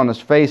falling down on his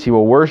face, he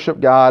will worship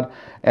God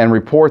and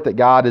report that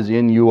God is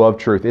in you of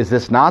truth. Is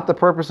this not the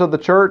purpose of the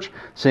church?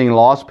 Seeing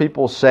lost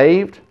people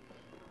saved?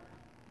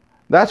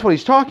 That's what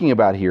he's talking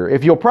about here.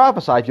 If you'll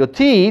prophesy, if you'll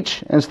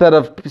teach, instead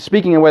of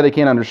speaking in a way they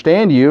can't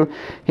understand you,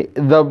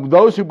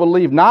 those who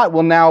believe not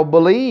will now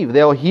believe.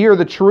 They'll hear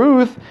the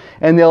truth,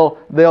 and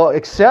they'll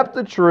accept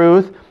the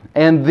truth,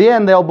 and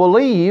then they'll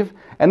believe.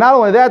 And not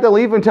only that, they'll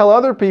even tell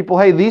other people,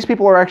 hey, these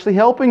people are actually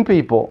helping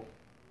people.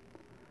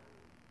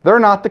 They're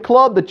not the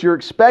club that you're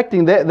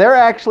expecting. They're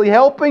actually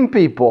helping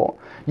people.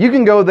 You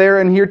can go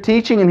there and hear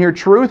teaching and hear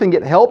truth and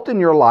get helped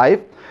in your life.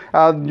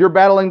 You're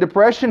battling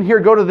depression, here,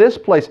 go to this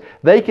place.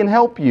 They can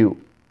help you.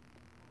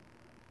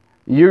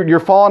 You're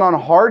falling on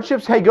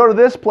hardships, hey, go to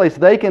this place.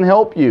 They can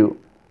help you.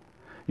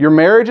 Your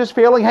marriage is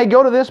failing, hey,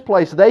 go to this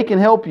place. They can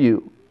help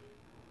you.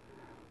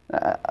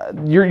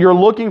 You're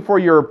looking for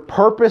your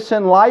purpose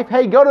in life,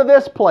 hey, go to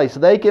this place.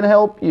 They can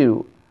help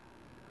you.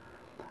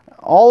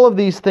 All of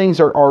these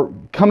things are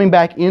coming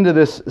back into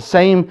this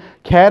same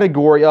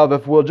category of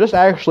if we'll just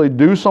actually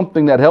do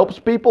something that helps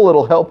people,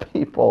 it'll help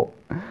people.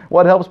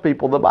 What helps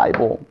people? The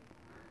Bible.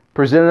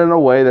 Presented in a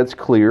way that's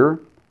clear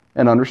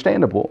and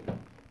understandable.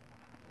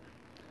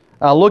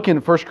 Look in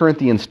 1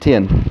 Corinthians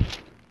 10,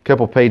 a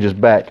couple pages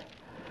back.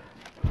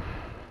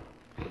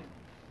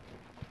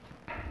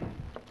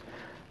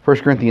 1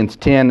 Corinthians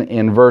 10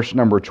 in verse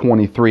number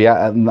 23.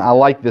 I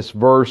like this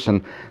verse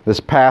and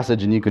this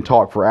passage, and you can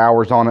talk for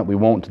hours on it. We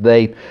won't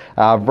today.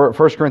 1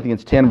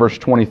 Corinthians 10 verse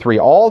 23.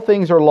 All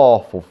things are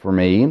lawful for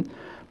me,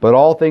 but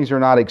all things are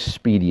not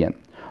expedient.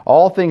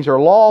 All things are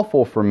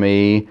lawful for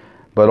me,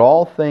 but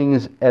all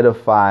things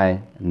edify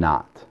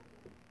not.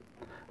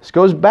 This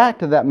goes back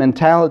to that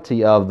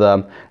mentality of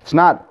it's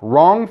not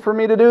wrong for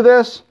me to do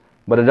this,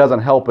 but it doesn't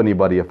help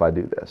anybody if I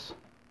do this.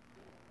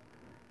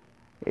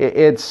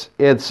 It's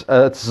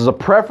a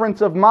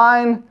preference of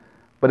mine,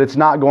 but it's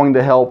not going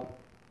to help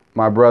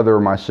my brother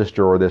or my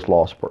sister or this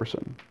lost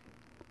person.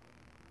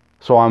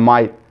 So I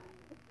might,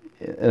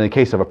 in the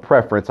case of a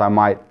preference, I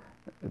might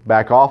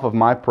back off of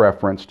my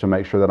preference to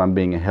make sure that I'm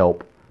being a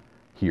help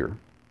here.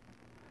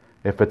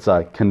 If it's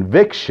a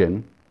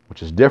conviction,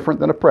 which is different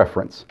than a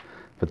preference,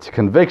 if it's a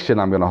conviction,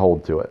 I'm going to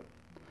hold to it.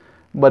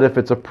 But if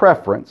it's a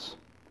preference,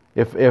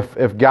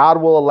 if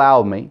God will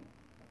allow me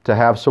to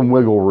have some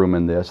wiggle room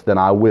in this, then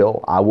I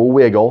will. I will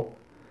wiggle.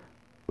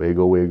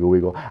 Wiggle, wiggle,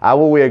 wiggle. I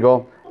will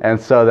wiggle, and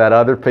so that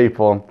other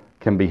people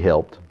can be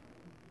helped.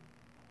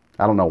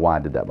 I don't know why I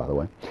did that, by the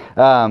way.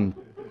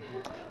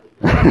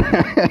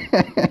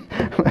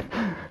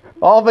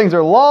 All things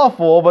are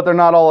lawful, but they're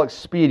not all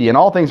expedient.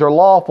 All things are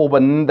lawful,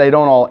 but they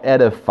don't all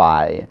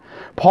edify.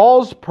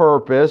 Paul's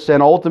purpose,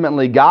 and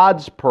ultimately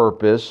God's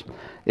purpose,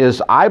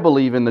 is, I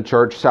believe, in the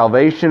church,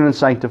 salvation and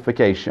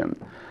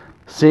sanctification.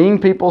 Seeing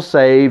people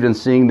saved and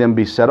seeing them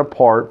be set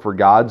apart for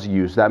God's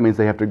use. That means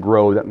they have to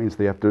grow. That means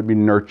they have to be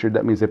nurtured.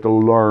 That means they have to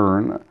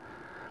learn.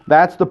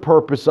 That's the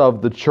purpose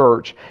of the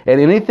church. And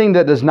anything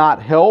that does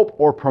not help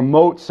or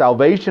promote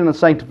salvation and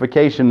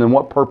sanctification, then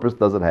what purpose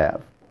does it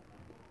have?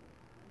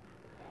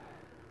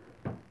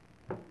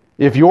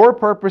 If your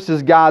purpose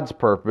is God's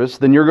purpose,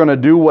 then you're going to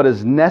do what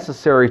is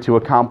necessary to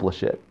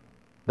accomplish it.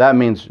 That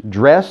means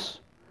dress.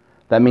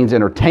 That means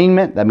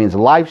entertainment. That means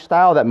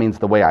lifestyle. That means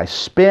the way I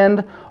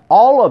spend.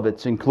 All of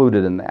it's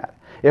included in that.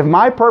 If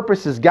my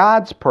purpose is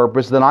God's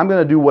purpose, then I'm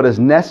going to do what is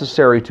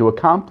necessary to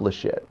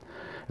accomplish it.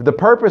 If the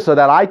purpose of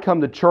that I come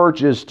to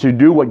church is to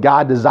do what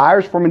God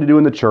desires for me to do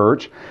in the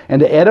church and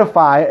to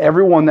edify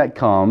everyone that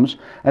comes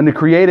and to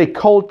create a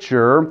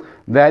culture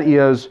that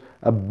is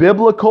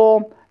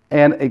biblical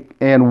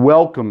and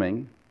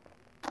welcoming,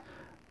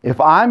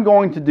 if I'm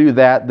going to do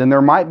that, then there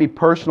might be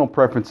personal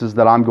preferences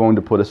that I'm going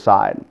to put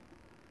aside.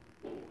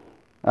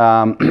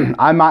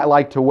 I might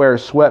like to wear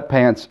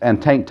sweatpants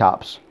and tank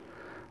tops,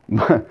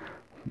 but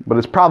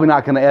it's probably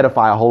not going to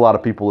edify a whole lot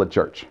of people at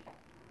church.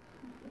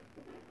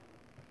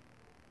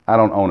 I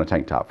don't own a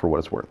tank top for what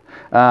it's worth.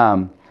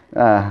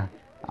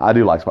 I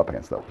do like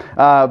sweatpants though.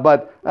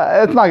 But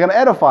it's not going to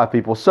edify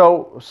people.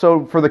 So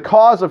for the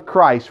cause of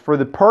Christ, for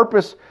the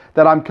purpose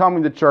that I'm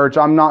coming to church,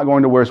 I'm not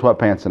going to wear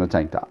sweatpants and a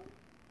tank top.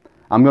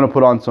 I'm going to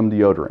put on some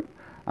deodorant.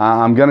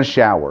 I'm going to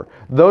shower.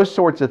 Those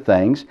sorts of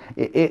things.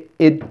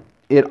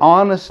 It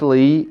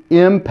honestly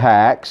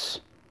impacts,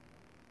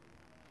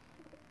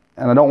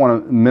 and I don't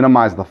want to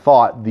minimize the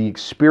thought, the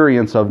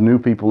experience of new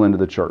people into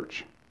the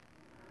church.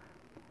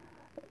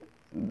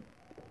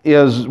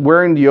 Is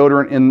wearing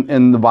deodorant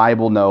in the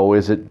Bible? No.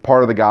 Is it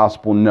part of the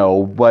gospel?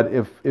 No. But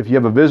if you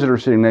have a visitor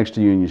sitting next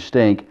to you and you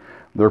stink,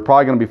 they're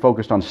probably going to be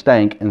focused on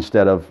stank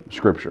instead of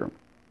Scripture.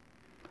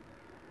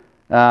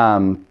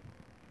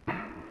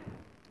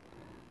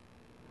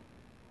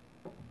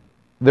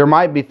 there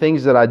might be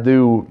things that I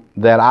do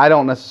that I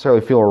don't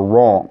necessarily feel are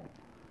wrong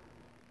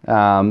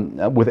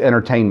with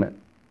entertainment.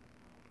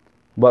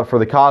 But for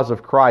the cause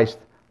of Christ,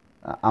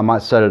 I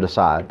might set it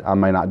aside. I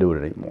may not do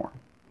it anymore.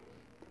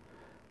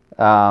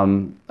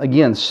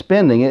 Again,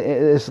 spending,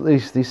 it's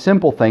these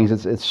simple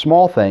things, it's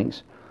small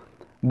things,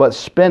 but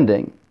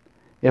spending.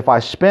 If I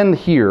spend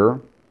here,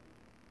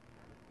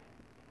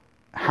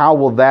 how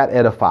will that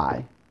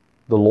edify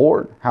the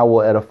Lord? How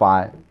will it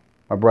edify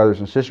my brothers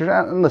and sisters?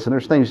 And listen,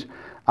 there's things,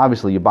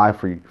 obviously, you buy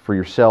for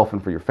yourself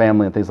and for your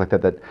family and things like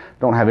that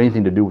don't have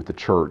anything to do with the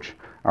church,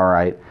 all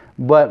right?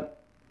 But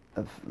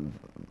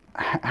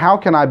how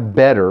can I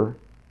better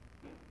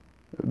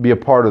be a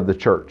part of the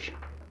church?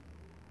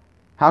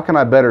 How can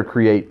I better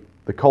create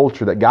the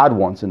culture that God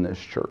wants in this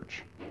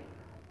church?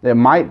 It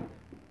might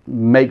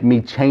make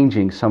me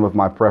changing some of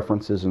my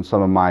preferences and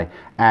some of my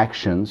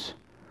actions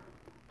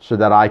so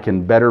that I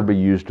can better be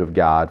used of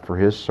God for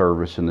His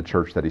service in the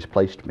church that He's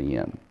placed me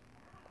in.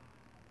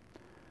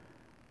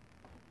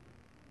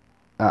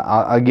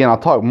 Again, I'll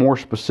talk more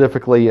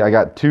specifically. I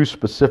got 2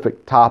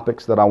 specific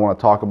topics that I want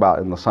to talk about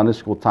in the Sunday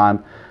school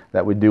time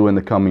that we do in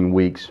the coming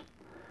weeks.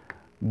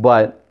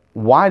 But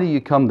why do you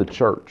come to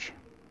church?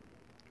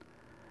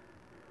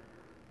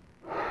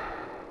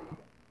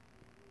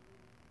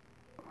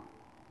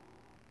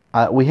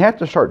 We have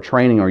to start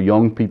training our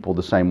young people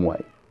the same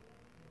way.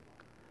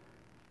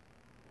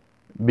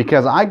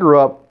 Because I grew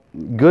up,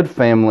 good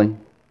family,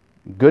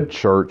 good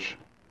church,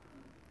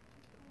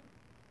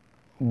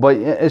 but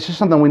it's just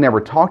something we never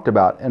talked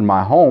about in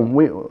my home.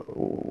 We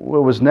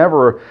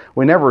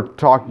never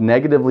talked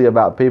negatively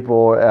about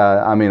people.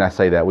 I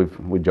say that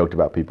we joked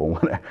about people.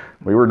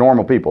 We were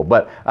normal people,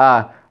 but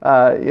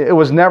it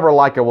was never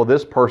like, well,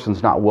 this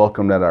person's not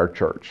welcomed at our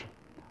church,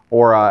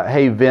 or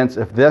hey, Vince,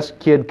 if this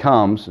kid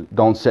comes,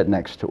 don't sit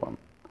next to him.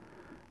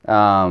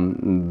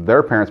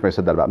 Their parents may have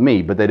said that about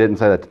me, but they didn't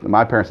say that.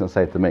 My parents didn't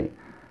say it to me.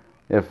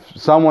 If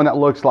someone that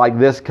looks like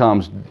this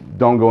comes,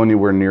 don't go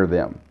anywhere near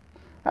them.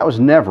 That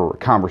was never a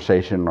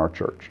conversation in our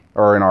church,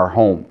 or in our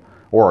home,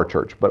 or our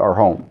church, but our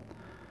home.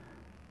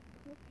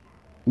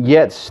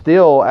 Yet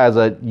still, as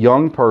a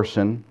young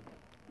person,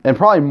 and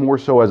probably more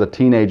so as a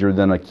teenager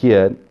than a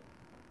kid,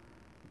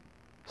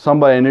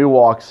 somebody new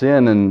walks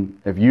in, and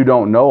if you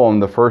don't know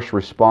them, the first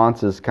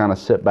response is kind of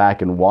sit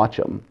back and watch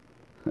them.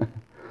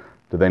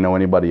 Do they know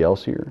anybody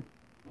else here?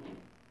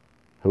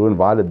 Who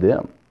invited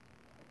them?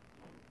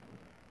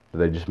 Did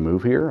they just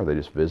move here? Are they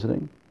just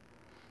visiting?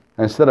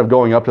 And instead of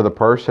going up to the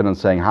person and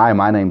saying, hi,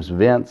 my name's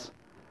Vince.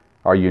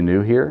 Are you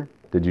new here?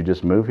 Did you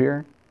just move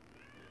here?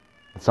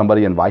 Did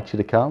somebody invite you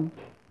to come?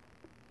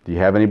 Do you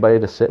have anybody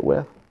to sit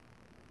with?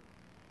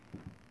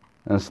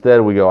 And instead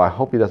we go, I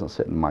hope he doesn't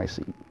sit in my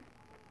seat.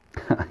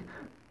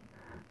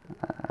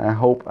 I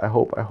hope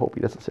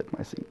he doesn't sit in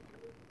my seat.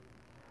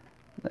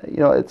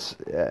 It's,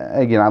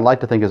 again, I'd like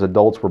to think as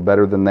adults we're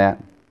better than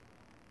that.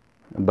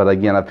 But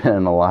again, I've been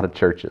in a lot of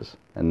churches,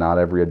 and not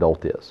every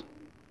adult is.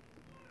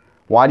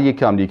 Why do you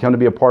come? Do you come to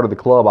be a part of the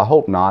club? I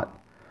hope not.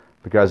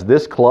 Because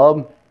this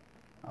club,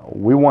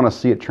 we want to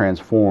see it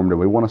transformed, and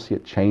we want to see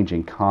it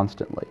changing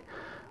constantly.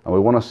 And we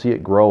want to see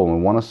it grow, and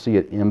we want to see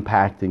it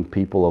impacting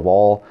people of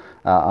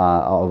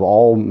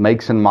all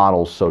makes and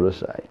models, so to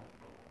say.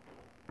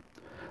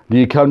 Do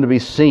you come to be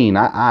seen?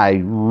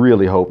 I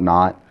really hope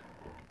not.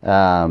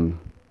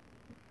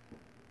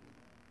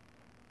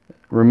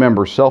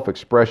 Remember,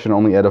 self-expression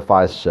only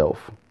edifies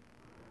self.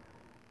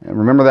 And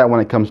remember that when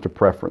it comes to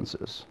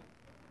preferences.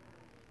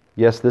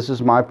 Yes, this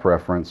is my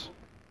preference.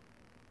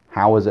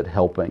 How is it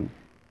helping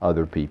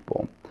other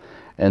people?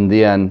 And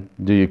then,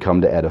 do you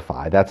come to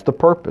edify? That's the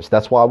purpose.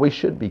 That's why we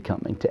should be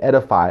coming, to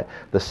edify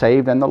the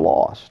saved and the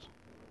lost.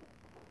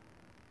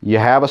 You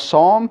have a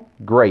psalm?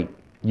 Great.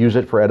 Use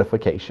it for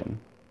edification.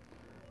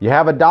 You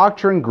have a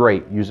doctrine?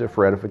 Great. Use it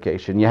for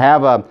edification. You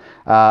have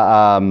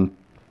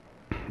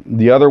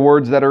the other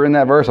words that are in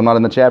that verse, I'm not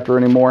in the chapter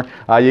anymore.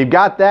 You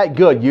got that?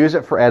 Good. Use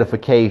it for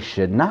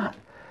edification. Not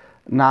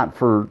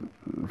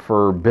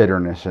for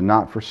bitterness, and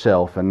not for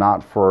self, and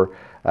not for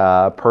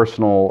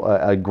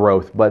personal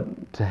growth,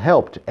 but to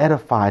help, to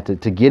edify, to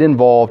get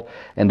involved,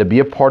 and to be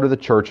a part of the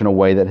church in a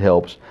way that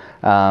helps.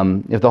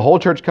 If the whole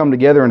church come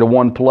together into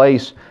one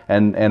place,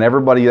 and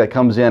everybody that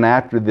comes in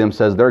after them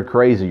says they're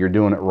crazy, you're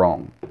doing it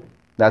wrong.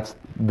 That's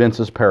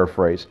Vince's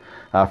paraphrase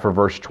for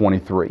verse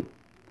 23.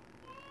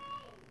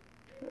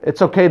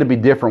 It's okay to be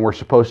different. We're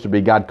supposed to be.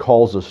 God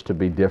calls us to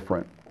be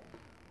different.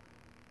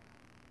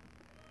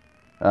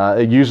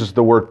 It uses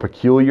the word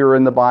peculiar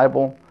in the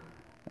Bible,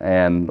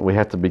 and we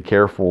have to be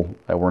careful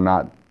that we're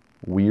not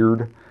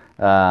weird.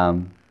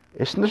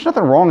 There's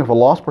nothing wrong if a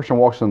lost person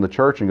walks into the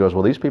church and goes,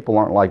 well, these people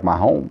aren't like my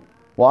home.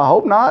 Well, I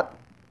hope not.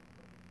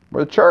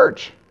 We're the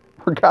church.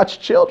 We're God's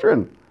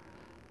children.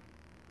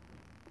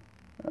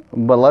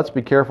 But let's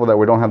be careful that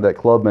we don't have that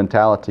club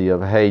mentality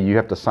of, hey, you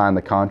have to sign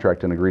the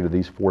contract and agree to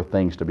these 4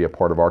 things to be a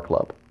part of our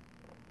club.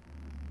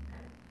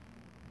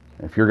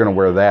 If you're going to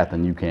wear that,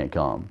 then you can't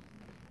come.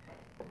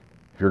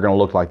 If you're going to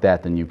look like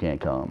that, then you can't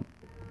come.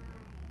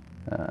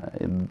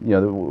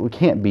 We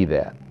can't be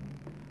that.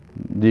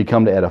 Do you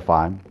come to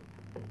edify?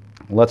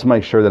 Let's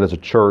make sure that as a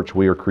church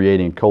we are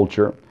creating a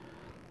culture.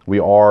 We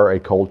are a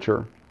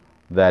culture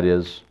that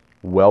is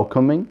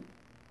welcoming,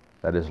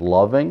 that is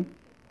loving,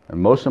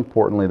 and most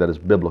importantly, that is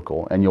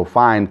biblical. And you'll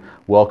find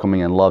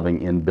welcoming and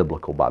loving in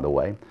biblical, by the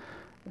way.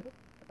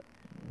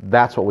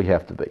 That's what we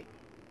have to be.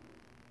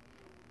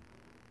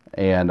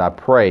 And I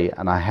pray,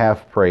 and I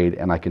have prayed,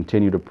 and I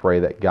continue to pray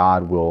that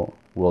God will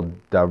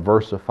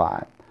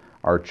diversify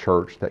our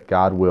church, that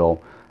God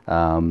will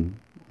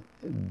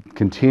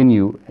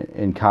continue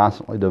in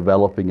constantly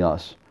developing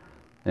us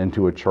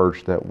into a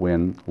church that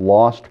when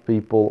lost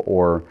people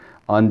or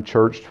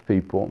unchurched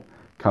people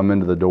come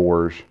into the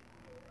doors,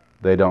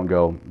 they don't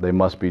go, they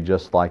must be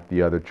just like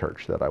the other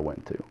church that I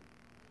went to.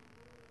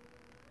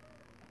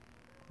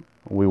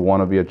 We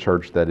want to be a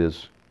church that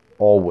is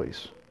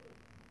always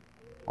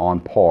on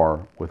par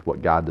with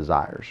what God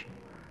desires.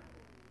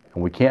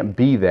 And we can't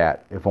be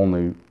that if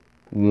only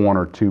one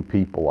or two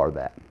people are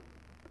that.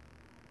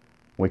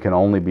 We can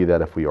only be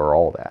that if we are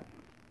all that.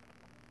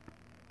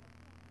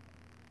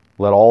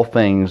 Let all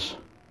things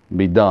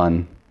be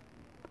done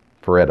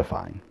for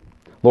edifying.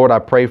 Lord, I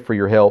pray for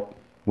your help.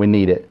 We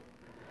need it.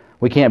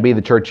 We can't be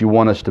the church you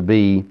want us to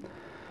be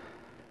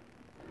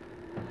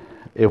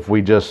if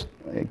we just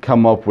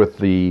come up with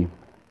the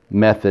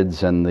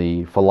methods and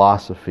the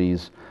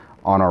philosophies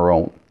on our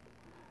own.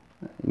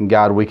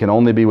 God, we can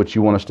only be what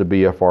you want us to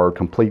be if our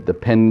complete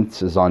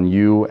dependence is on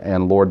you,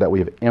 and Lord, that we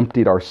have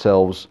emptied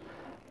ourselves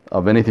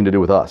of anything to do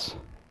with us.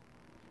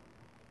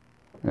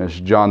 As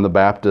John the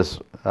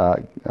Baptist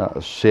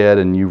said,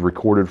 and you've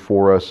recorded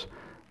for us,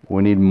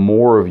 we need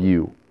more of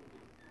you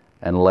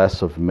and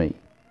less of me.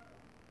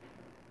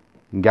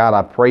 God,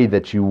 I pray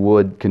that you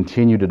would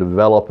continue to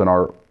develop in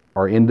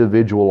our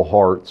individual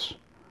hearts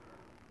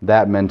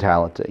that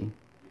mentality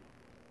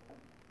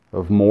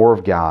of more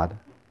of God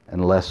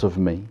and less of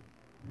me.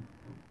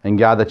 And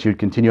God, that you'd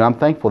continue. I'm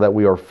thankful that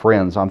we are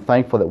friends. I'm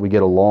thankful that we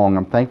get along.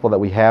 I'm thankful that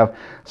we have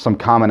some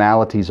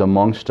commonalities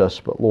amongst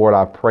us. But Lord,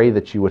 I pray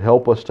that you would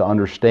help us to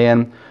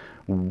understand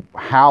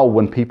how,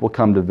 when people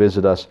come to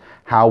visit us,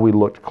 how we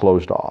look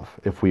closed off,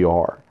 if we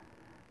are,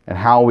 and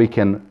how we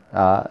can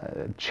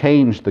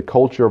change the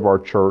culture of our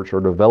church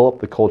or develop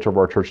the culture of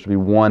our church to be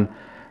one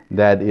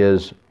that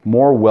is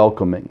more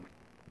welcoming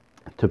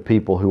to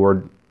people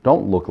who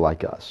don't look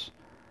like us.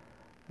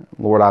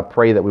 Lord, I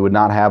pray that we would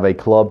not have a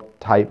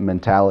club-type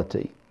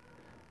mentality,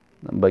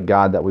 but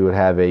God, that we would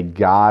have a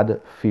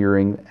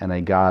God-fearing and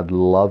a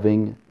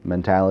God-loving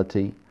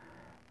mentality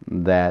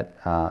that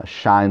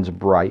shines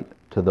bright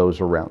to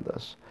those around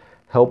us.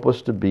 Help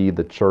us to be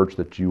the church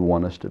that you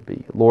want us to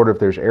be. Lord, if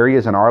there's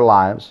areas in our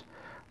lives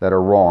that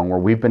are wrong, where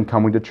we've been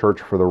coming to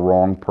church for the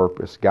wrong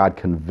purpose, God,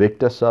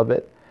 convict us of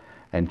it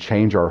and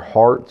change our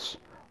hearts,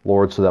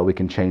 Lord, so that we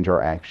can change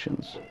our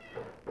actions.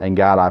 And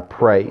God, I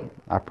pray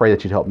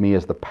that you'd help me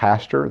as the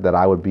pastor, that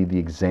I would be the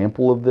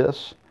example of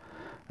this.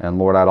 And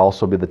Lord, I'd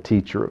also be the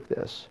teacher of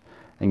this.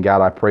 And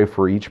God, I pray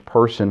for each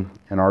person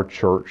in our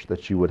church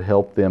that you would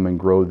help them and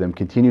grow them.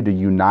 Continue to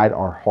unite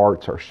our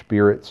hearts, our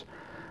spirits,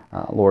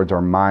 Lord,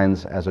 our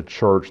minds as a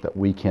church, that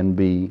we can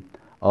be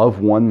of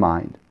one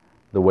mind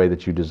the way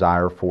that you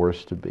desire for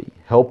us to be.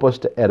 Help us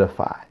to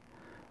edify,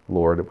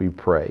 Lord, we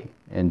pray.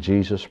 In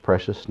Jesus'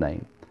 precious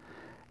name,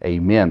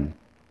 amen.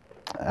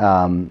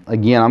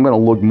 Again, I'm going to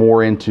look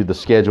more into the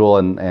schedule,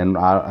 and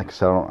like I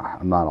said,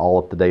 I'm not all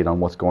up to date on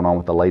what's going on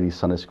with the ladies'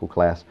 Sunday school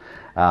class,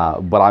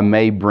 but I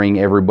may bring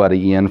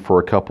everybody in for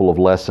a couple of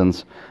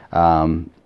lessons